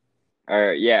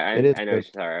 Or yeah, It is I know.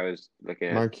 Good. Sorry, I was looking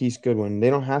at. Marquise Goodwin. They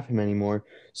don't have him anymore.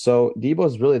 So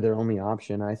Debo's really their only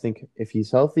option. I think if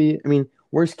he's healthy, I mean,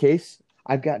 worst case,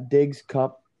 I've got Diggs,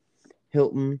 Cup,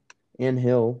 Hilton, and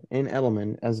Hill and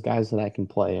Edelman as guys that I can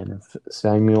play. And if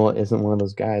Samuel isn't one of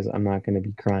those guys, I'm not going to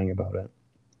be crying about it.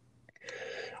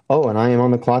 Oh, and I am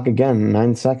on the clock again.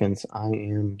 9 seconds. I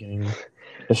am getting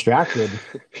distracted.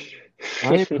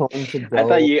 I am going to go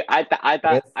with I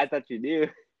thought you knew.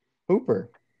 Hooper.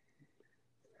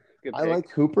 Good I pick. like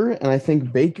Hooper, and I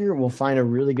think Baker will find a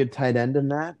really good tight end in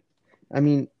that. I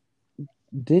mean,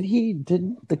 did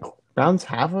the Browns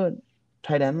have a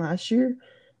tight end last year?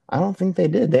 I don't think they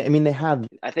did. They had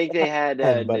I think they had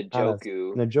Ed, but not as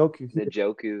Njoku. Njoku.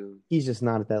 Njoku. He's just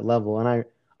not at that level. And I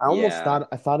almost Yeah.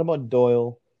 thought about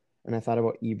Doyle, and I thought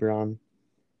about Ebron.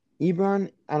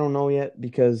 Ebron, I don't know yet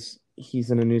because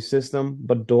he's in a new system.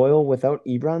 But Doyle, without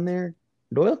Ebron there,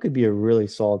 Doyle could be a really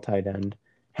solid tight end.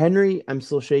 Henry, I'm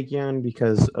still shaky on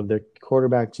because of their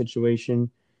quarterback situation.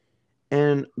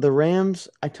 And the Rams,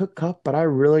 I took Cup, but I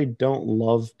really don't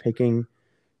love picking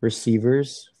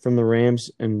receivers from the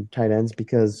Rams and tight ends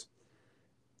because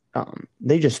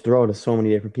they just throw to so many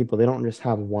different people. They don't just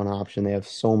have one option. They have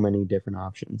so many different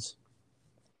options.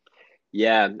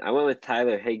 Yeah, I went with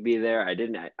Tyler Higbee there.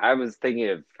 I was thinking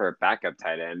of for a backup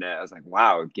tight end. I was like,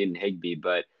 wow, getting Higbee,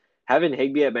 but having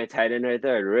Higbee at my tight end right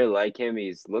there, I really like him.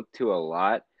 He's looked to a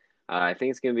lot. I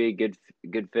think it's going to be a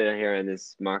good fit here on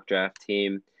this mock draft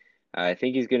team. I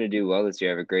think he's going to do well this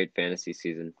year. Have a great fantasy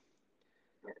season.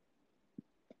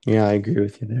 Yeah, I agree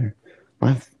with you there.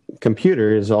 My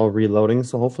computer is all reloading,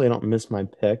 so hopefully I don't miss my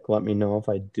pick. Let me know if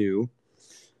I do.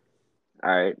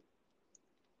 All right.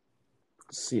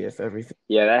 See if everything.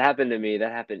 Yeah, that happened to me.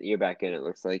 That happened. You're back in. It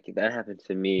looks like that happened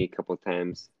to me a couple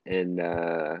times. And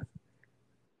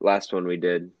last one we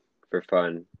did for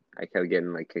fun, I kept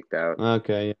getting like kicked out.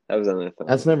 Okay, That was on my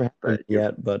that's phone. never happened But you're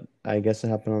yet, but I guess it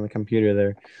happened on the computer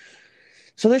there.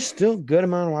 So there's still a good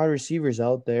amount of wide receivers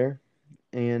out there,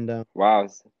 and wow,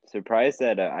 surprised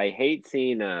that I hate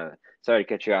seeing sorry to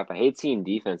cut you off. I hate seeing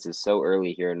defenses so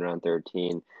early here in round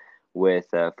 13 with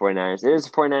 49ers. It is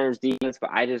 49ers defense, but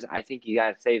I think you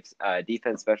got to save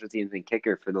defense, special teams, and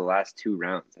kicker for the last two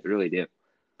rounds. I really do.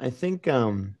 I think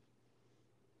the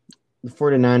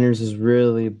 49ers is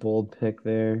really a bold pick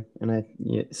there, and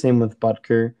same with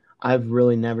Butker. I've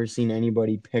really never seen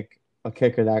anybody pick a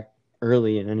kicker that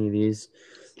early in any of these.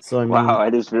 So I Wow, mean, I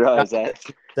just realized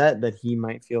that. that he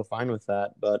might feel fine with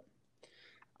that, but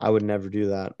I would never do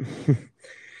that.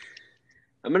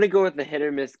 I'm gonna go with the hit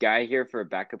or miss guy here for a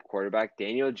backup quarterback,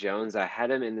 Daniel Jones. I had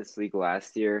him in this league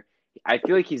last year. I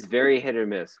feel like he's very hit or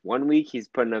miss. One week he's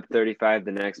putting up 35,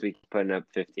 the next week he's putting up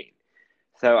 15.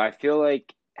 So I feel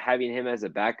like having him as a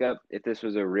backup, if this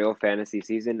was a real fantasy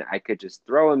season, I could just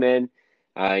throw him in,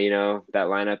 that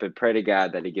lineup and pray to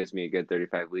God that he gives me a good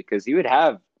 35 week because he would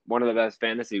have one of the best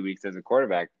fantasy weeks as a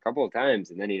quarterback a couple of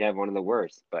times, and then he'd have one of the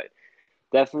worst. But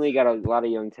definitely got a lot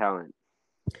of young talent.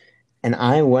 And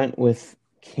I went with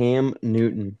Cam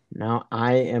Newton. Now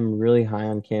I am really high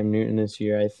on Cam Newton this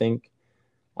year. I think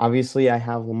obviously I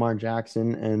have Lamar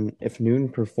Jackson, and if Newton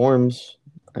performs,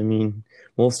 I mean,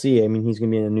 we'll see. I mean, he's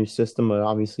going to be in a new system, but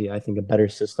obviously I think a better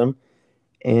system.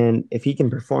 And if he can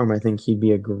perform, I think he'd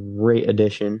be a great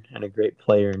addition and a great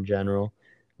player in general.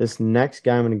 This next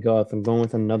guy I'm going to go with, I'm going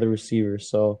with another receiver.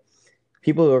 So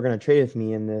people who are going to trade with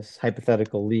me in this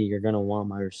hypothetical league are going to want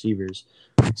my receivers.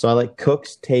 So I like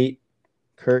Cooks, Tate,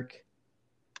 Kirk.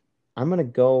 I'm going to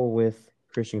go with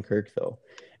Christian Kirk, though,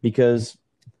 because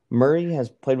Murray has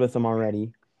played with him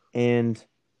already. And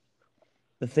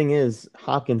the thing is,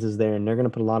 Hopkins is there, and they're going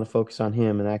to put a lot of focus on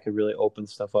him, and that could really open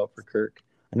stuff up for Kirk.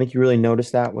 I think you really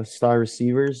notice that with star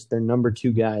receivers, their number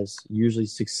two guys usually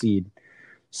succeed.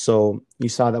 So you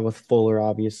saw that with Fuller,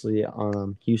 obviously,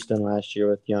 on Houston last year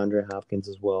with DeAndre Hopkins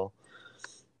as well,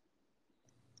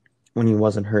 when he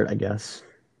wasn't hurt, I guess.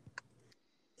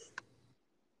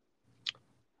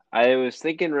 I was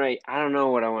thinking, right, I don't know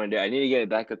what I want to do. I need to get a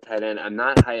backup tight end. I'm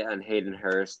not high on Hayden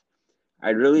Hurst.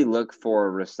 I'd really look for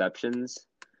receptions.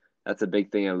 That's a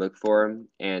big thing I look for.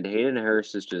 And Hayden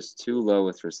Hurst is just too low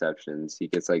with receptions. He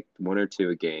gets like one or two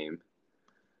a game.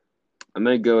 I'm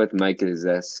going to go with Mike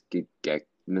Gesicki.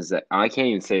 I can't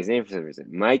even say his name for some reason.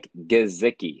 Mike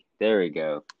Gesicki. There we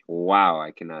go. Wow,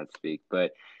 I cannot speak.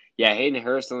 But yeah, Hayden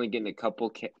Hurst only getting a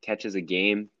couple catches a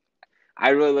game. I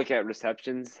really look at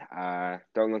receptions.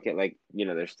 Don't look at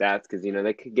their stats because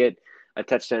they could get a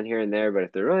touchdown here and there, but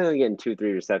if they're really only getting 2,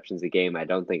 3 receptions a game, I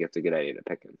don't think it's a good idea to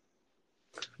pick him.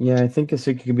 Yeah, I think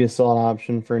Gesicki could be a solid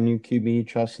option for a new QB,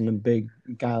 trusting a big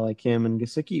guy like him. And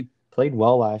Gesicki played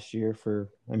well last year for,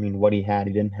 I mean, what he had.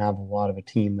 He didn't have a lot of a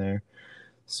team there.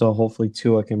 So hopefully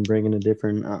Tua can bring in a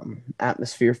different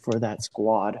atmosphere for that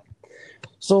squad.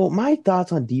 So my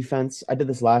thoughts on defense, I did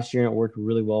this last year and it worked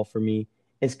really well for me.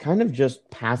 Is kind of just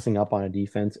passing up on a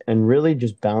defense and really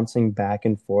just bouncing back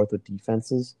and forth with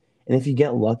defenses. And if you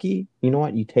get lucky, you know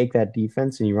what? You take that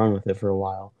defense and you run with it for a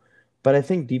while. But I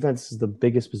think defense is the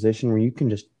biggest position where you can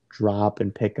just drop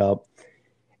and pick up.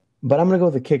 But I'm gonna go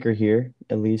with the kicker here,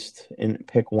 at least in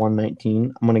pick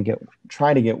 119. I'm gonna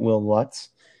try to get Will Lutz.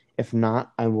 If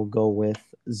not, I will go with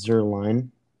Zerline.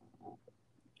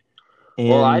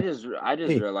 Well, And I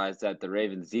just hey, realized that the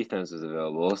Ravens defense was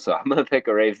available, so I'm gonna pick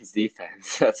a Ravens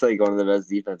defense. That's like one of the best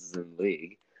defenses in the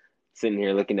league. Sitting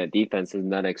here looking at defenses,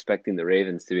 not expecting the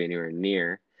Ravens to be anywhere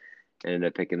near, and ended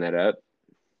up picking that up.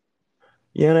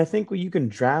 yeah, and I think you can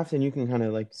draft and you can kind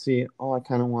of like see, oh, I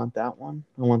kind of want that one.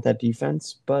 I want that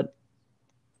defense. But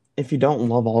if you don't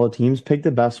love all the teams, pick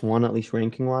the best one, at least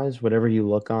ranking wise, whatever you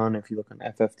look on. If you look on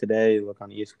FF Today, you look on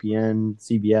ESPN,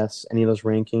 CBS, any of those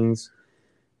rankings,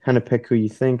 kind of pick who you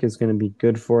think is going to be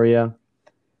good for you.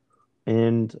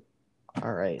 And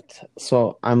all right,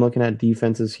 so I'm looking at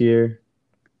defenses here.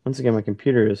 Once again, my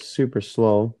computer is super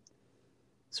slow.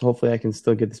 So hopefully I can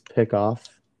still get this pick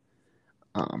off.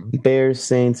 Bears,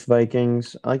 Saints,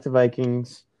 Vikings. I like the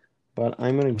Vikings, but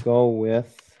I'm going to go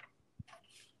with,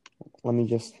 let me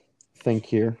just think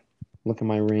here, look at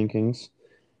my rankings.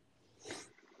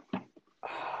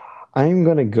 I'm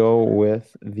going to go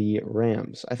with the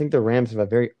Rams. I think the Rams have a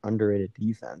very underrated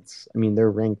defense. I mean,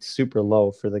 they're ranked super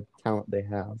low for the talent they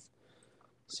have.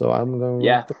 So I'm going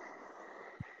Yeah, with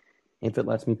if it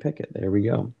lets me pick it. There we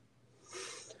go.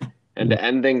 and to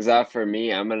end things off for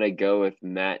me, I'm gonna go with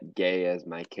Matt Gay as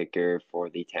my kicker for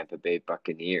the Tampa Bay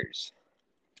Buccaneers.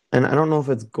 And I don't know if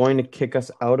it's going to kick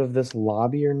us out of this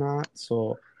lobby or not.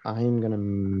 So I'm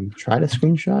going to try to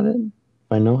screenshot it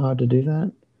if I know how to do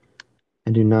that.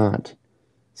 I do not.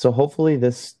 So hopefully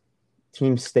this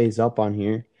team stays up on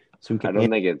here so we I can. don't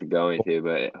think it's going to,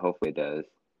 but hopefully it does.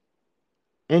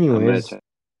 I'm gonna Anyways, try.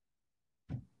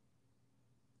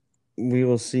 we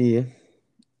will see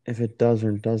if it does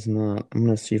or does not. I'm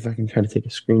gonna see if I can try to take a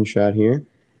screenshot here.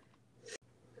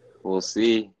 We'll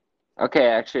see. Okay,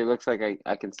 actually, it looks like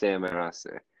I can stay on my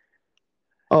roster.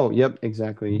 Oh, yep,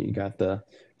 exactly. You got the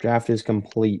draft is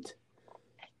complete.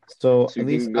 So So at you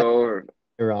least can I have go.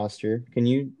 your roster.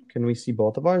 Can we see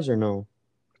both of ours or no?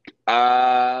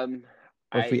 Or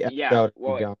if we X Yeah. out, we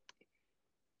Well, gone.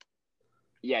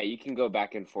 yeah, you can go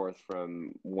back and forth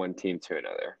from one team to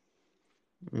another.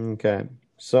 Okay.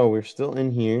 So we're still in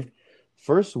here.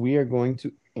 First, we are going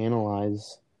to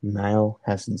analyze Niall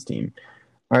Hessen's team.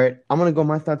 All right, I'm gonna go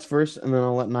my thoughts first, and then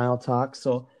I'll let Niall talk.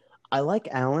 So, I like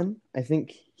Allen. I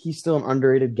think he's still an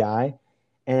underrated guy,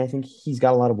 and I think he's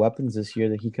got a lot of weapons this year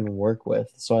that he can work with.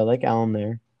 So I like Allen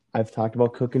there. I've talked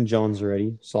about Cook and Jones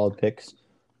already. Solid picks.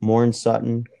 Moore and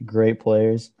Sutton, great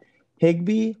players.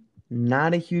 Higbee,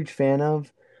 not a huge fan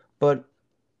of, but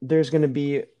there's gonna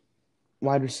be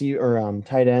wide receiver or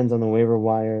tight ends on the waiver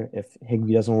wire. If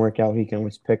Higbee doesn't work out, he can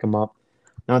always pick him up.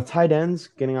 Now, tight ends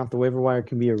getting off the waiver wire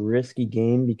can be a risky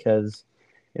game because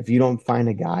if you don't find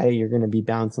a guy, you're going to be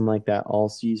bouncing like that all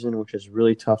season, which is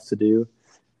really tough to do.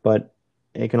 But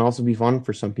it can also be fun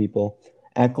for some people.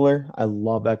 Eckler, I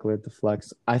love Eckler at the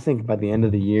flex. I think by the end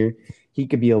of the year, he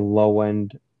could be a low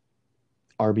end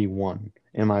RB1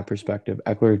 in my perspective.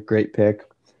 Eckler, great pick.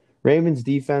 Ravens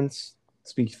defense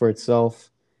speaks for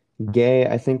itself. Gay,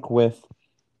 I think with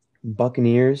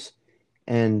Buccaneers,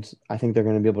 and I think they're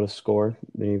going to be able to score.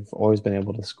 They've always been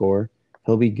able to score.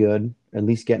 He'll be good, at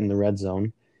least get in the red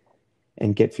zone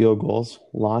and get field goals.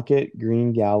 Lockett,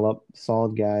 Green, Gallup,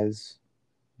 solid guys.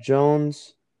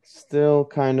 Jones, still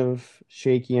kind of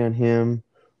shaky on him.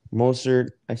 Mostert,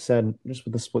 I said, just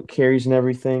with the split carries and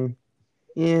everything.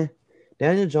 Yeah.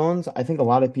 Daniel Jones, I think a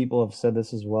lot of people have said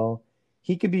this as well.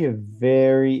 He could be a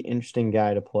very interesting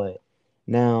guy to play.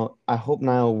 Now, I hope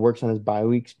Niall works on his bye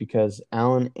weeks because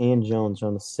Allen and Jones are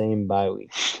on the same bye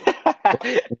week.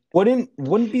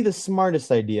 Wouldn't be the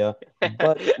smartest idea,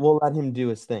 but we'll let him do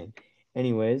his thing.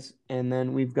 Anyways, and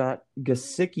then we've got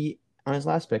Gasicki on his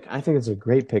last pick. I think it's a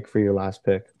great pick for your last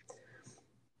pick.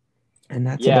 And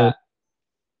that's Yeah, about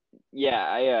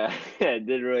yeah, I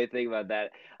didn't really think about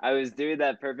that. I was doing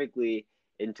that perfectly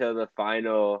until the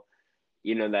final,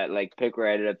 that like pick where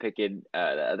I ended up picking the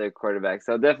other quarterback.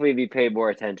 So I'll definitely be paying more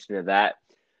attention to that.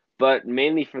 But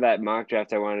mainly for that mock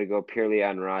draft, I wanted to go purely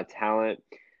on raw talent.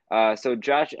 So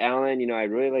Josh Allen, I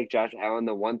really like Josh Allen.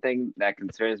 The one thing that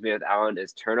concerns me with Allen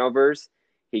is turnovers.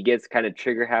 He gets kind of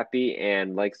trigger happy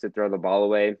and likes to throw the ball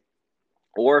away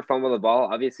or fumble the ball.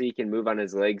 Obviously, he can move on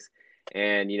his legs,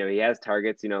 and he has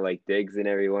targets, like Diggs and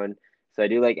everyone. So I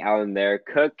do like Allen there.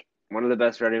 Cook, one of the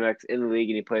best running backs in the league,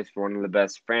 and he plays for one of the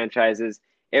best franchises.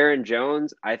 Aaron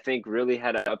Jones, I think, really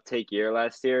had an uptake year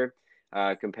last year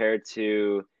compared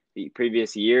to the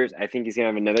previous years. I think he's gonna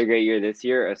have another great year this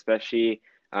year, especially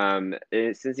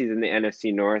since he's in the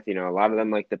NFC North. A lot of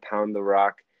them like to pound the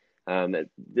rock.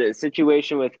 The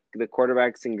situation with the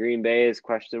quarterbacks in Green Bay is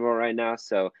questionable right now,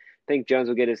 so I think Jones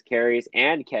will get his carries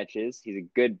and catches. He's a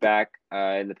good back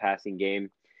in the passing game.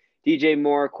 DJ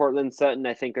Moore, Cortland Sutton,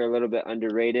 I think are a little bit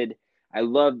underrated. I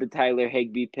love the Tyler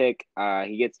Higbee pick.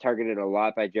 He gets targeted a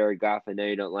lot by Jared Goff. I know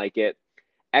you don't like it.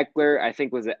 Eckler, I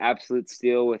think, was an absolute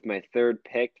steal with my third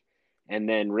pick. And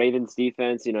then Ravens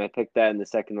defense, I picked that in the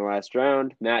second to last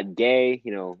round. Matt Gay,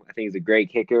 I think he's a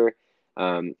great kicker.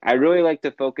 I really like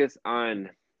to focus on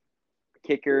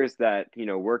kickers that,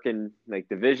 work in like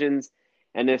divisions.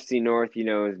 NFC North,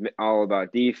 is all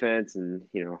about defense and,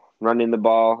 running the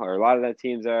ball, or a lot of that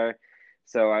teams are.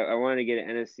 So I wanted to get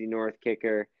an NFC North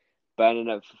kicker, but I ended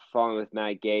up falling with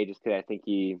Matt Gay just because I think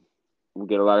he will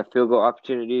get a lot of field goal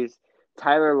opportunities.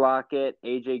 Tyler Lockett,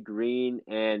 AJ Green,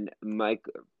 and Mike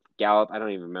Gallup. I don't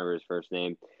even remember his first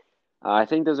name. I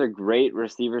think those are great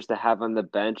receivers to have on the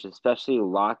bench, especially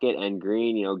Lockett and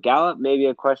Green. Gallup maybe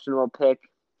a questionable pick.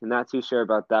 I'm not too sure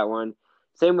about that one.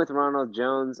 Same with Ronald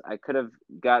Jones. I could have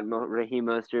got Raheem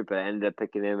Mostert, but I ended up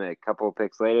picking him a couple of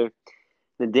picks later.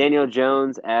 Then Daniel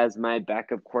Jones as my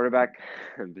backup quarterback.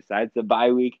 Besides the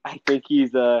bye week, I think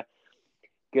he's a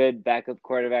good backup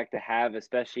quarterback to have,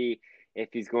 especially if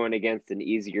he's going against an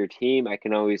easier team. I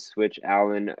can always switch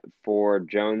Allen for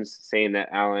Jones, saying that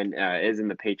Allen is in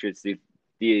the Patriots the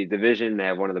division. They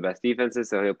have one of the best defenses,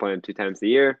 so he'll play him 2 times a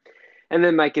year. And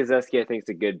then Mike Gesicki, I think, is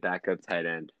a good backup tight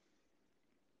end.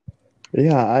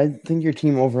 Yeah, I think your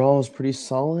team overall is pretty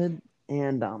solid,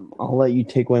 and I'll let you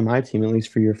take away my team, at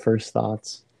least for your first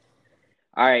thoughts.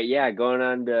 All right, yeah, going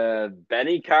on to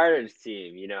Benny Carter's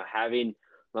team, having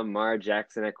Lamar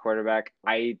Jackson at quarterback.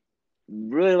 I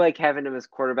really like having him as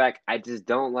quarterback. I just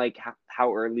don't like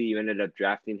how early you ended up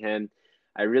drafting him.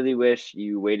 I really wish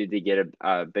you waited to get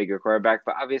a bigger quarterback,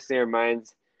 but obviously our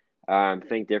minds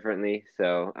think differently.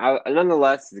 So,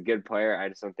 nonetheless, he's a good player. I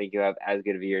just don't think he'll have as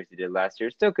good of a year as he did last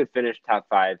year. Still could finish top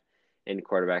 5 in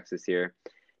quarterbacks this year.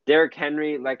 Derrick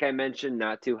Henry, like I mentioned,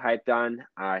 not too hyped on.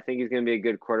 I think he's going to be a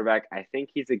good quarterback. I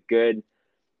think he's a good,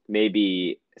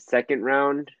 maybe second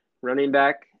round running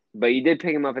back, but you did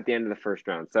pick him up at the end of the first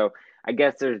round. So I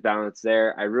guess there's balance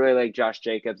there. I really like Josh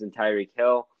Jacobs and Tyreek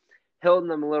Hill.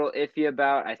 Hilton, I'm a little iffy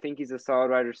about. I think he's a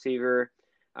solid wide receiver.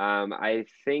 I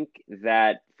think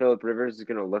that Phillip Rivers is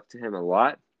going to look to him a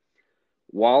lot.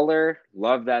 Waller,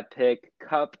 love that pick.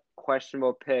 Kupp,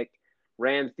 questionable pick.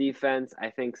 Rams defense, I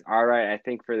think's all right. I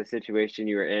think for the situation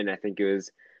you were in, I think it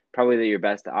was probably your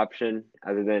best option,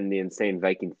 other than the insane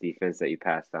Vikings defense that you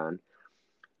passed on.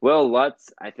 Will Lutz,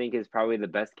 I think, is probably the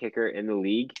best kicker in the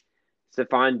league.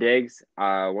 Stephon Diggs,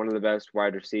 one of the best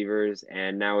wide receivers,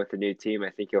 and now with the new team,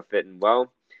 I think he'll fit in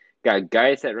well. Got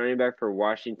Geis at running back for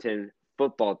Washington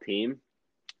football team.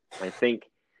 I think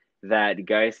that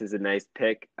Geis is a nice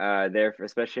pick there,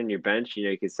 especially in your bench.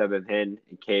 You can sub him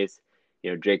in case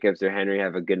Jacobs or Henry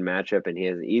have a good matchup and he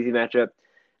has an easy matchup.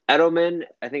 Edelman,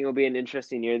 I think it'll be an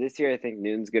interesting year this year. I think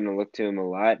Newton's going to look to him a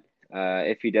lot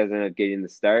if he doesn't end up getting the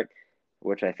start,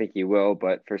 which I think he will.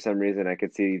 But for some reason, I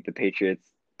could see the Patriots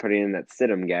putting in that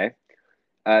Stidham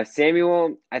guy.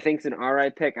 Samuel, I think, is an all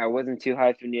right pick. I wasn't too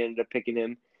hyped when you ended up picking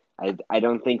him. I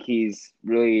don't think he's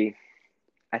really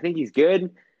 – I think he's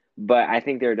good, but I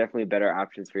think there are definitely better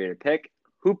options for you to pick.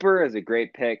 Hooper is a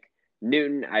great pick.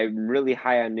 Newton, I'm really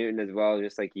high on Newton as well,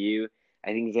 just like you. I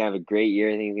think he's going to have a great year.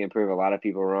 I think he's going to prove a lot of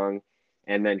people wrong.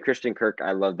 And then Christian Kirk,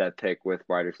 I love that pick with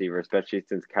wide receiver, especially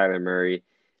since Kyler Murray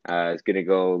is going to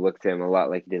go look to him a lot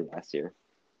like he did last year.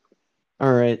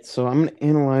 All right, so I'm going to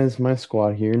analyze my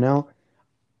squad here. Now,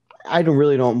 I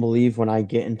really don't believe when I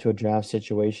get into a draft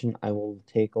situation, I will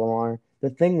take Lamar. The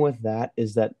thing with that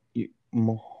is that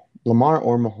Lamar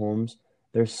or Mahomes,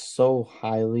 they're so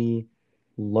highly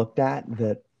looked at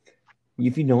that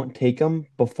if you don't take them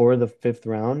before the 5th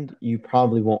round, you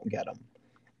probably won't get them.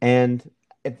 And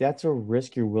if that's a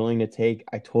risk you're willing to take,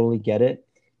 I totally get it.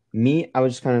 Me, I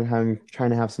was just kind of trying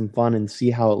to have some fun and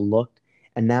see how it looked.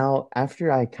 And now,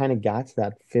 after I kind of got to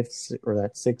that 5th or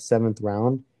that 6th, 7th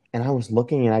round, and I was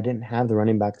looking and I didn't have the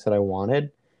running backs that I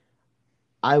wanted,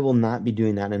 I will not be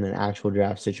doing that in an actual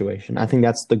draft situation. I think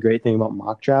that's the great thing about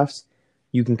mock drafts.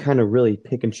 you can kind of really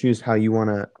pick and choose how you want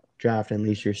to draft and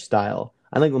leash your style.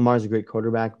 I think Lamar's a great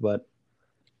quarterback, but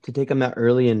to take him that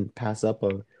early and pass up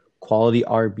a quality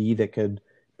RB that could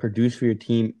produce for your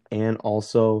team and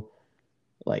also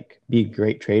like be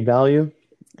great trade value,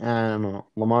 I don't know.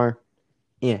 Lamar,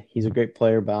 yeah, he's a great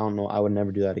player, but I don't know. I would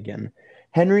never do that again.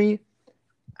 Henry,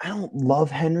 I don't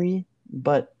love Henry,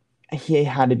 but he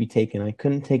had to be taken. I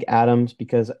couldn't take Adams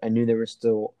because I knew there were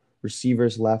still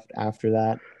receivers left after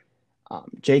that.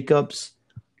 Jacobs,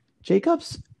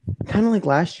 kind of like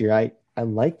last year. I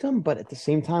liked him, but at the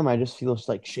same time, I just feel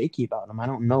like shaky about him. I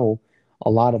don't know a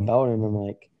lot about him. I'm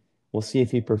like, we'll see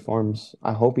if he performs.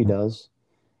 I hope he does.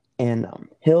 And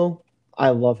Hill, I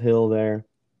love Hill there.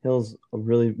 Hill's a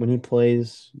really when he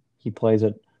plays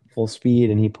at full speed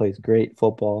and he plays great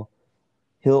football.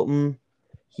 Hilton,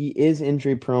 he is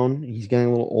injury prone. He's getting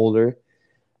a little older.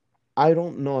 I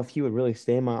don't know if he would really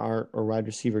stay in my art or wide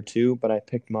receiver too, but I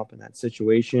picked him up in that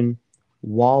situation.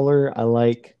 Waller, I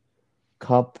like.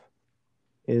 Cup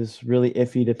is really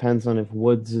iffy. Depends on if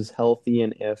Woods is healthy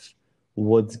and if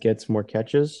Woods gets more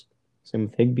catches. Same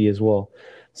with Higbee as well.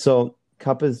 So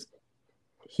Cup is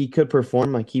he could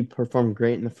perform like he performed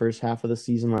great in the first half of the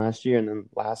season last year, and then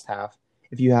last half,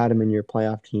 if you had him in your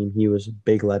playoff team, he was a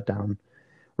big letdown.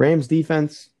 Rams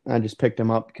defense, I just picked him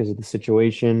up because of the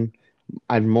situation.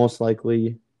 I most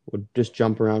likely would just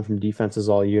jump around from defenses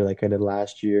all year like I did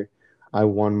last year. I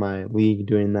won my league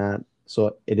doing that.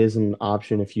 So it is an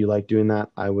option if you like doing that.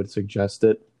 I would suggest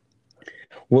it.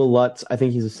 Will Lutz, I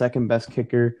think he's the second best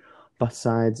kicker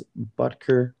besides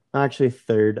Butker. Actually,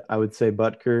 third. I would say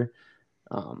Butker.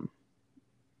 Um,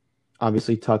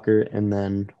 Obviously Tucker, and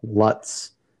then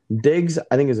Lutz. Diggs,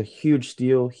 I think, is a huge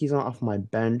steal. He's not off my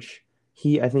bench.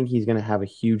 I think he's going to have a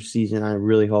huge season. I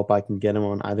really hope I can get him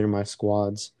on either of my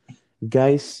squads.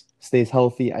 Geis stays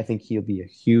healthy. I think he'll be a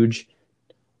huge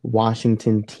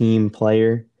Washington team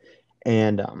player.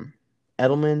 And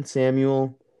Edelman,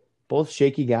 Samuel, both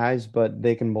shaky guys, but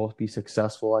they can both be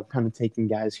successful. I'm kind of taking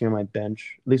guys here on my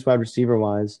bench, at least wide receiver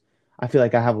wise. I feel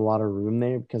like I have a lot of room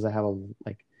there because I'm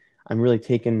really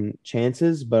taking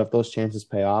chances, but if those chances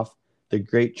pay off, they're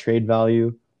great trade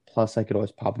value. Plus, I could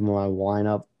always pop them in my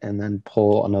lineup and then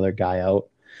pull another guy out.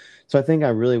 So I think I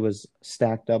really was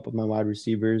stacked up with my wide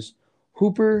receivers.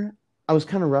 Hooper, I was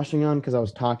kind of rushing on because I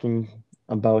was talking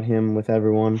about him with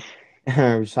everyone.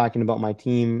 I was talking about my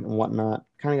team and whatnot.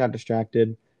 Kind of got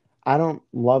distracted. I don't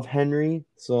love Henry,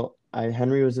 so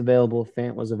Henry was available,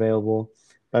 Fant was available,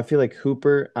 but I feel like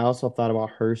Hooper. I also thought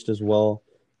about Hurst as well.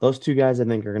 Those two guys, I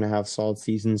think, are going to have solid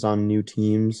seasons on new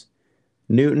teams.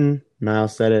 Newton, Niall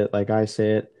said it like I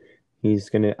say it. I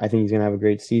think he's gonna have a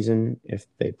great season if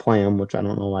they play him, which I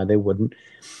don't know why they wouldn't.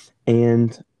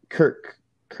 And Kirk,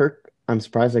 I'm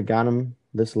surprised I got him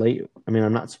this late. I mean,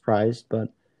 I'm not surprised,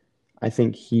 but I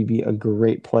think he'd be a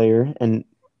great player. And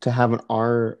to have an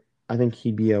R, I think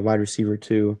he'd be a wide receiver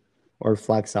too, or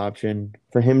flex option.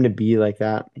 For him to be like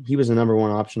that, he was the number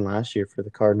one option last year for the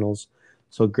Cardinals.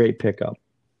 So great pickup.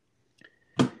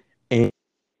 And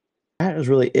that is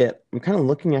really it. I'm kind of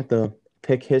looking at the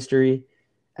pick history.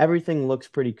 Everything looks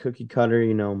pretty cookie cutter,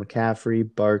 McCaffrey,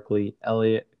 Barkley,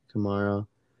 Elliott, Kamara,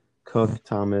 Cook,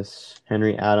 Thomas,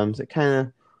 Henry, Adams.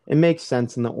 It makes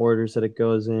sense in the orders that it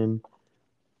goes in.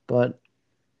 But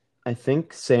I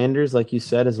think Sanders, like you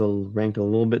said, is ranked a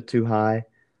little bit too high.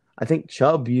 I think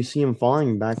Chubb, you see him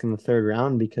falling back in the third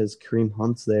round because Kareem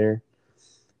Hunt's there.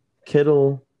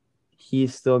 Kittle, he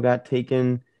still got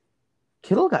taken.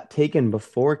 Kittle got taken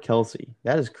before Kelsey.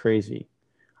 That is crazy.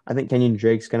 I think Kenyon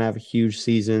Drake's going to have a huge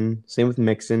season. Same with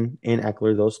Mixon and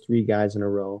Eckler. Those three guys in a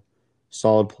row.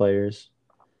 Solid players.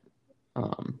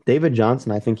 David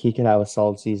Johnson, I think he could have a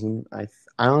solid season. I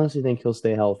honestly think he'll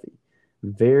stay healthy.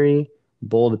 Very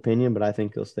bold opinion, but I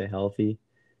think he'll stay healthy.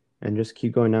 And just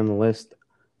keep going down the list.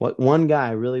 What one guy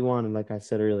I really wanted, like I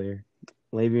said earlier,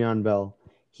 Le'Veon Bell.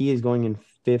 He is going in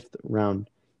fifth round.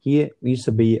 He used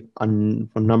to be a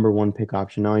number one pick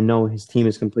option. Now I know his team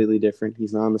is completely different.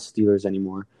 He's not on the Steelers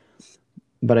anymore.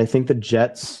 But I think the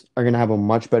Jets are going to have a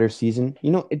much better season.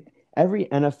 Every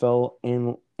NFL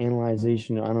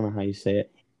analyzation, I don't know how you say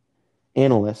it,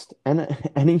 analyst, and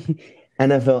any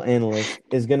NFL analyst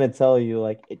is going to tell you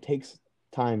like it takes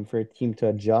time for a team to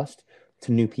adjust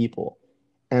to new people.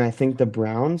 And I think the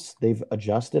Browns, they've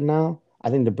adjusted now. I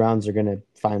think the Browns are going to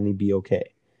finally be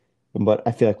okay. But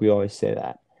I feel like we always say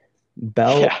that.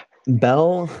 Yeah.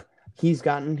 Bell, he's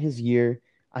gotten his year.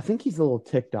 I think he's a little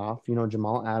ticked off.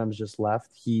 Jamal Adams just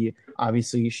left. He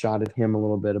obviously shot at him a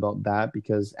little bit about that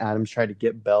because Adams tried to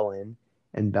get Bell in,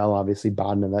 and Bell obviously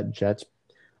bought into that Jets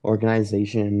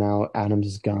organization, and now Adams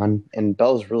is gone. And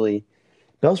Bell's really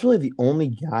the only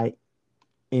guy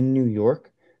in New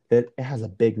York that it has a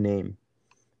big name,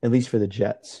 at least for the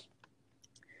Jets.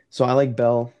 So I like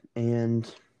Bell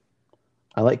and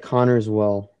I like Connor as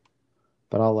well,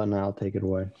 but I'll let Niall take it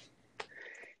away.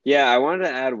 Yeah, I wanted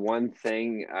to add one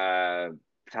thing,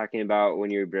 talking about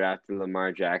when you drafted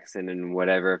Lamar Jackson and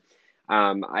whatever.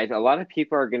 A lot of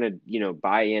people are gonna,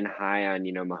 buy in high on,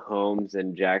 Mahomes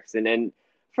and Jackson, and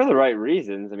for the right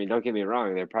reasons. I mean, don't get me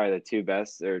wrong, they're probably the two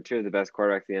best or two of the best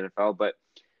quarterbacks in the NFL, but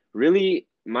really,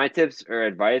 my tips or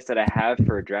advice that I have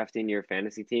for drafting your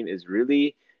fantasy team is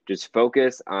really just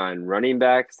focus on running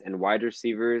backs and wide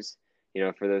receivers,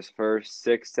 for those first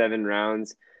 6, 7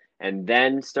 rounds, and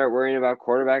then start worrying about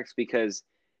quarterbacks because,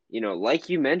 like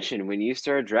you mentioned, when you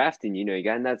started drafting, you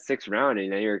got in that 6th round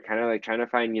and then you're kind of like trying to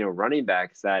find, running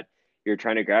backs that you're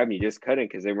trying to grab and you just couldn't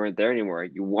because they weren't there anymore.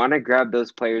 You want to grab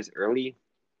those players early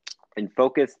and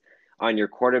focus on your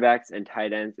quarterbacks and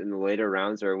tight ends in the later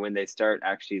rounds or when they start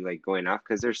actually like going off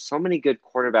because there's so many good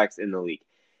quarterbacks in the league.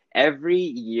 Every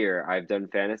year I've done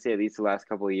fantasy, at least the last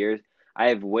couple of years, I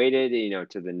have waited,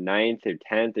 to the 9th or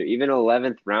 10th or even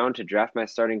 11th round to draft my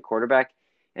starting quarterback,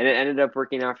 and it ended up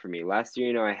working out for me. Last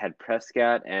year, I had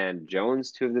Prescott and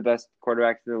Jones, two of the best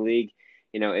quarterbacks in the league.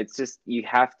 It's just you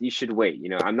should wait.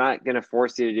 I'm not gonna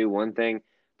force you to do one thing,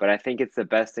 but I think it's the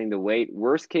best thing to wait.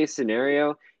 Worst case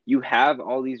scenario, you have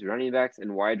all these running backs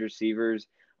and wide receivers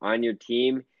on your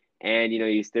team, and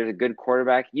there's a good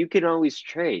quarterback, you can always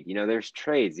trade. There's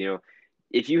trades.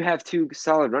 If you have two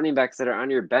solid running backs that are on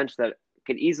your bench that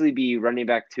could easily be running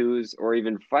back twos or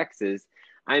even flexes,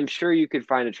 I'm sure you could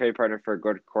find a trade partner for a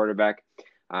good quarterback.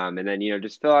 And then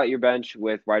just fill out your bench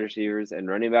with wide receivers and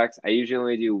running backs. I usually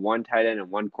only do one tight end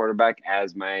and one quarterback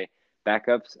as my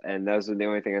backups, and those are the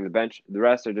only thing on the bench. The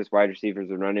rest are just wide receivers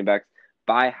and running backs.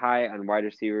 Buy high on wide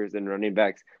receivers and running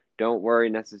backs. Don't worry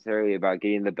necessarily about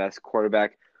getting the best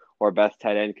quarterback or best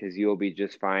tight end because you will be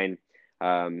just fine.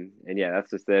 And yeah,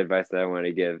 that's just the advice that I want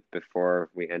to give before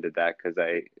we ended that because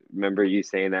I remember you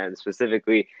saying that, and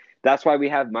specifically, that's why we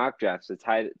have mock drafts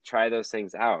to try those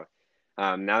things out.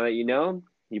 Now that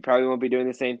you probably won't be doing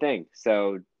the same thing.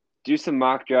 So do some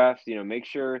mock drafts. Make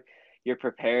sure you're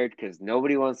prepared because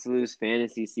nobody wants to lose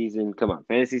fantasy season. Come on,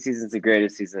 fantasy season's the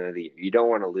greatest season of the year. You don't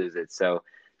want to lose it. So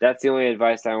that's the only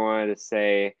advice I wanted to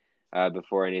say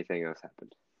before anything else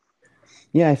happened.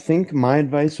 Yeah, I think my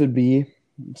advice would be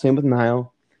same with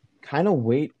Niall. Kind of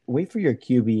wait for your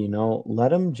QB,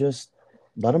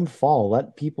 let him fall,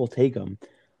 let people take him.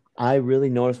 I really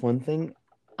noticed one thing.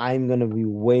 I'm gonna be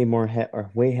way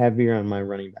heavier on my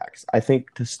running backs. I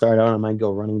think to start out, I might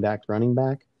go running back,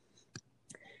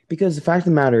 because the fact of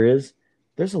the matter is,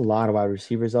 there's a lot of wide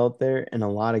receivers out there and a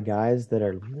lot of guys that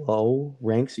are low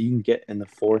ranks that you can get in the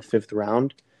fourth, fifth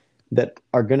round that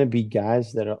are gonna be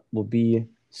guys that will be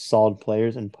solid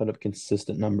players and put up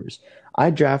consistent numbers. I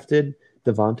drafted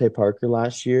Devontae Parker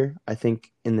last year, I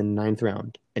think in the 9th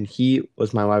round, and he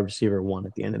was my wide receiver one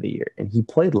at the end of the year, and he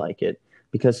played like it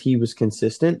because he was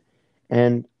consistent.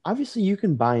 And obviously, you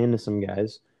can buy into some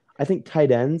guys. I think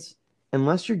tight ends,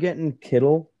 unless you're getting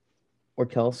Kittle or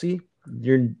Kelsey,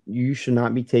 you should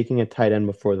not be taking a tight end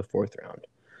before the 4th round.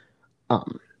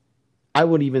 Um, I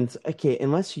would even okay,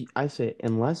 unless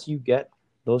you get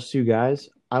those two guys,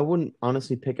 I wouldn't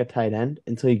honestly pick a tight end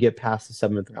until you get past the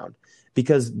 7th round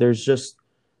because there's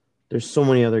so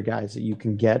many other guys that you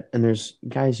can get, and there's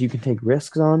guys you can take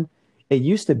risks on. It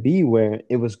used to be where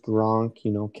it was Gronk,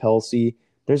 Kelsey.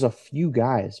 There's a few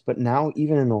guys, but now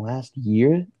even in the last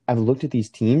year, I've looked at these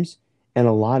teams, and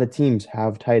a lot of teams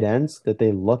have tight ends that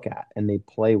they look at and they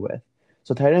play with.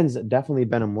 So tight ends have definitely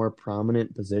been a more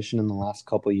prominent position in the last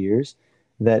couple of years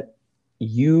that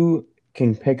you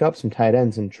can pick up some tight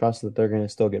ends and trust that they're going to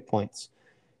still get points.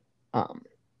 Um,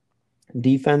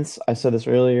 Defense, I said this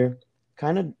earlier,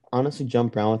 kind of honestly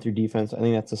jump around with your defense. I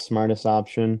think that's the smartest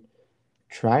option.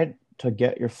 Try to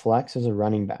get your flex as a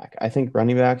running back. I think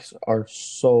running backs are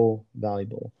so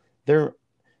valuable. They're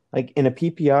like in a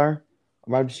PPR,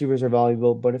 wide receivers are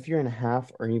valuable, but if you're in a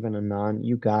half or even a non,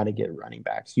 you got to get running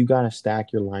backs. You got to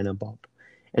stack your lineup up.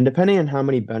 And depending on how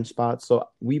many bench spots, so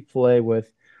we play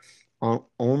with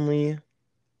only,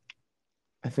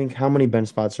 I think, how many bench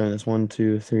spots are in this? One,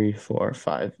 two, three, four,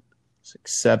 five,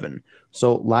 6, 7.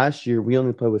 So last year we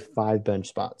only played with 5 bench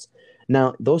spots.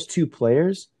 Now those two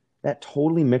players, that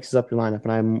totally mixes up your lineup,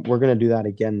 and we're gonna do that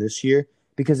again this year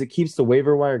because it keeps the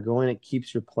waiver wire going. It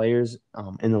keeps your players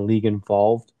in the league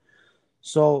involved.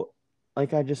 So,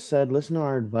 like I just said, listen to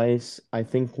our advice. I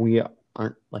think we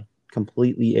aren't like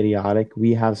completely idiotic.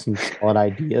 We have some solid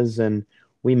ideas, and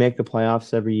we make the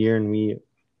playoffs every year. And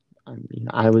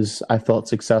I felt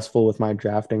successful with my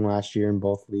drafting last year in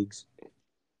both leagues.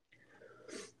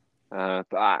 But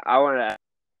I want to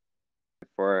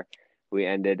before we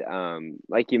ended. I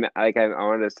wanted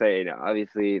to say,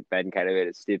 obviously Ben kind of made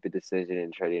a stupid decision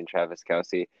in trading Travis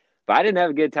Kelce, but I didn't have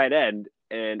a good tight end,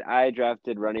 and I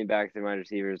drafted running backs and wide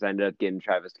receivers. I ended up getting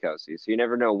Travis Kelce, so you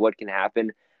never know what can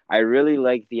happen. I really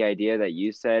like the idea that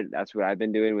you said. That's what I've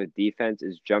been doing with defense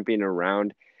is jumping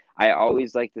around. I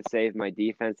always like to save my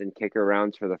defense and kicker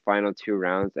rounds for the final 2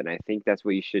 rounds, and I think that's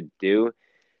what you should do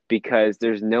because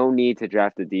there's no need to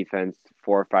draft a defense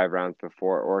 4 or 5 rounds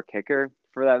before or kicker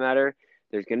for that matter.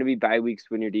 There's going to be bye weeks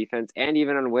when your defense and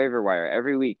even on waiver wire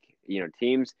every week.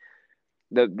 Teams.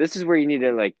 This is where you need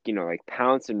to like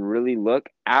pounce and really look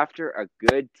after a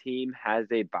good team has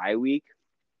a bye week.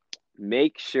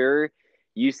 Make sure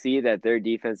you see that their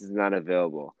defense is not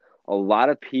available. A lot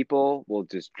of people will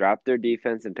just drop their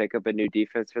defense and pick up a new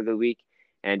defense for the week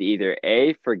and either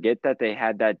A, forget that they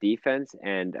had that defense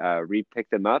and re-pick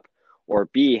them up, or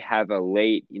B, have a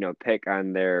late, pick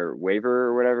on their waiver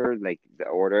or whatever, like the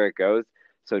order it goes.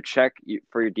 So check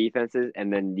for your defenses,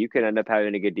 and then you can end up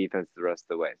having a good defense the rest of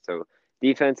the way. So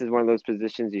defense is one of those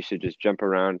positions you should just jump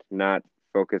around, not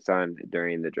focus on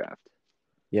during the draft.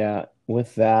 Yeah,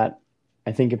 with that,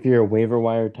 I think if you're a waiver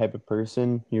wire type of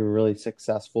person, you're really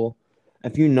successful.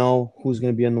 If you know who's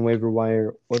going to be on the waiver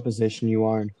wire, what position you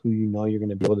are, and who you know you're going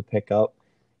to be able to pick up,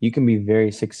 you can be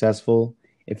very successful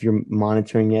if you're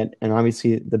monitoring it. And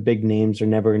obviously, the big names are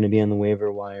never going to be on the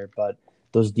waiver wire, but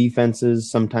those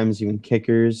defenses, sometimes even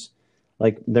kickers,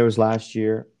 like there was last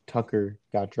year, Tucker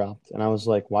got dropped, and I was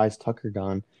like, why is Tucker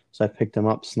gone? So I picked him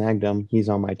up, snagged him. He's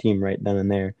on my team right then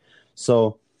and there.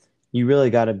 So you really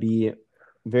got to be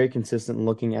very consistent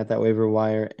looking at that waiver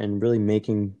wire and really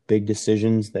making big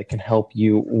decisions that can help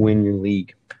you win your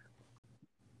league.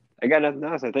 I got nothing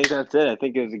else. I think that's it. I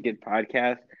think it was a good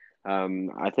podcast.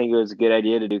 I think it was a good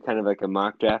idea to do kind of like a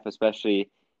mock draft,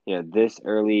 especially this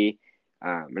early.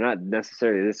 Not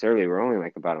necessarily this early. We're only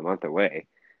like about a month away,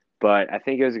 but I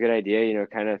think it was a good idea.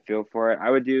 Kind of feel for it.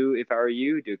 I would do if I were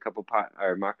you, do a couple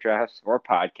or mock drafts or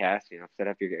podcasts. Set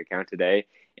up your account today,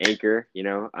 Anchor.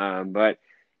 But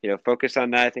focus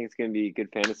on that. I think it's going to be a good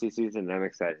fantasy season, and I'm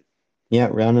excited. Yeah,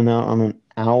 rounding out on an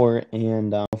hour,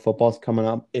 and football's coming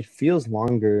up. It feels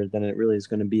longer than it really is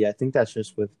going to be. I think that's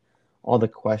just with all the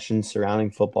questions surrounding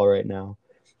football right now.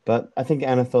 But I think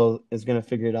NFL is going to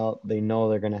figure it out. They know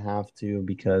they're going to have to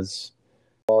because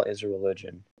football is a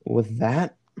religion. With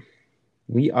that,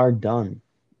 we are done.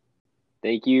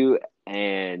 Thank you,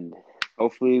 and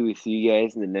hopefully we see you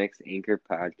guys in the next Anchor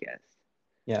podcast.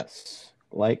 Yes.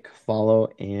 Like, follow,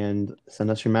 and send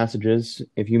us your messages.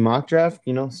 If you mock draft,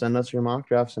 send us your mock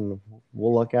drafts and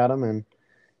we'll look at them and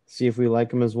see if we like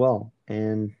them as well.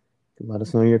 And let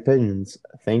us know your opinions.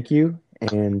 Thank you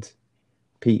and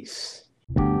peace.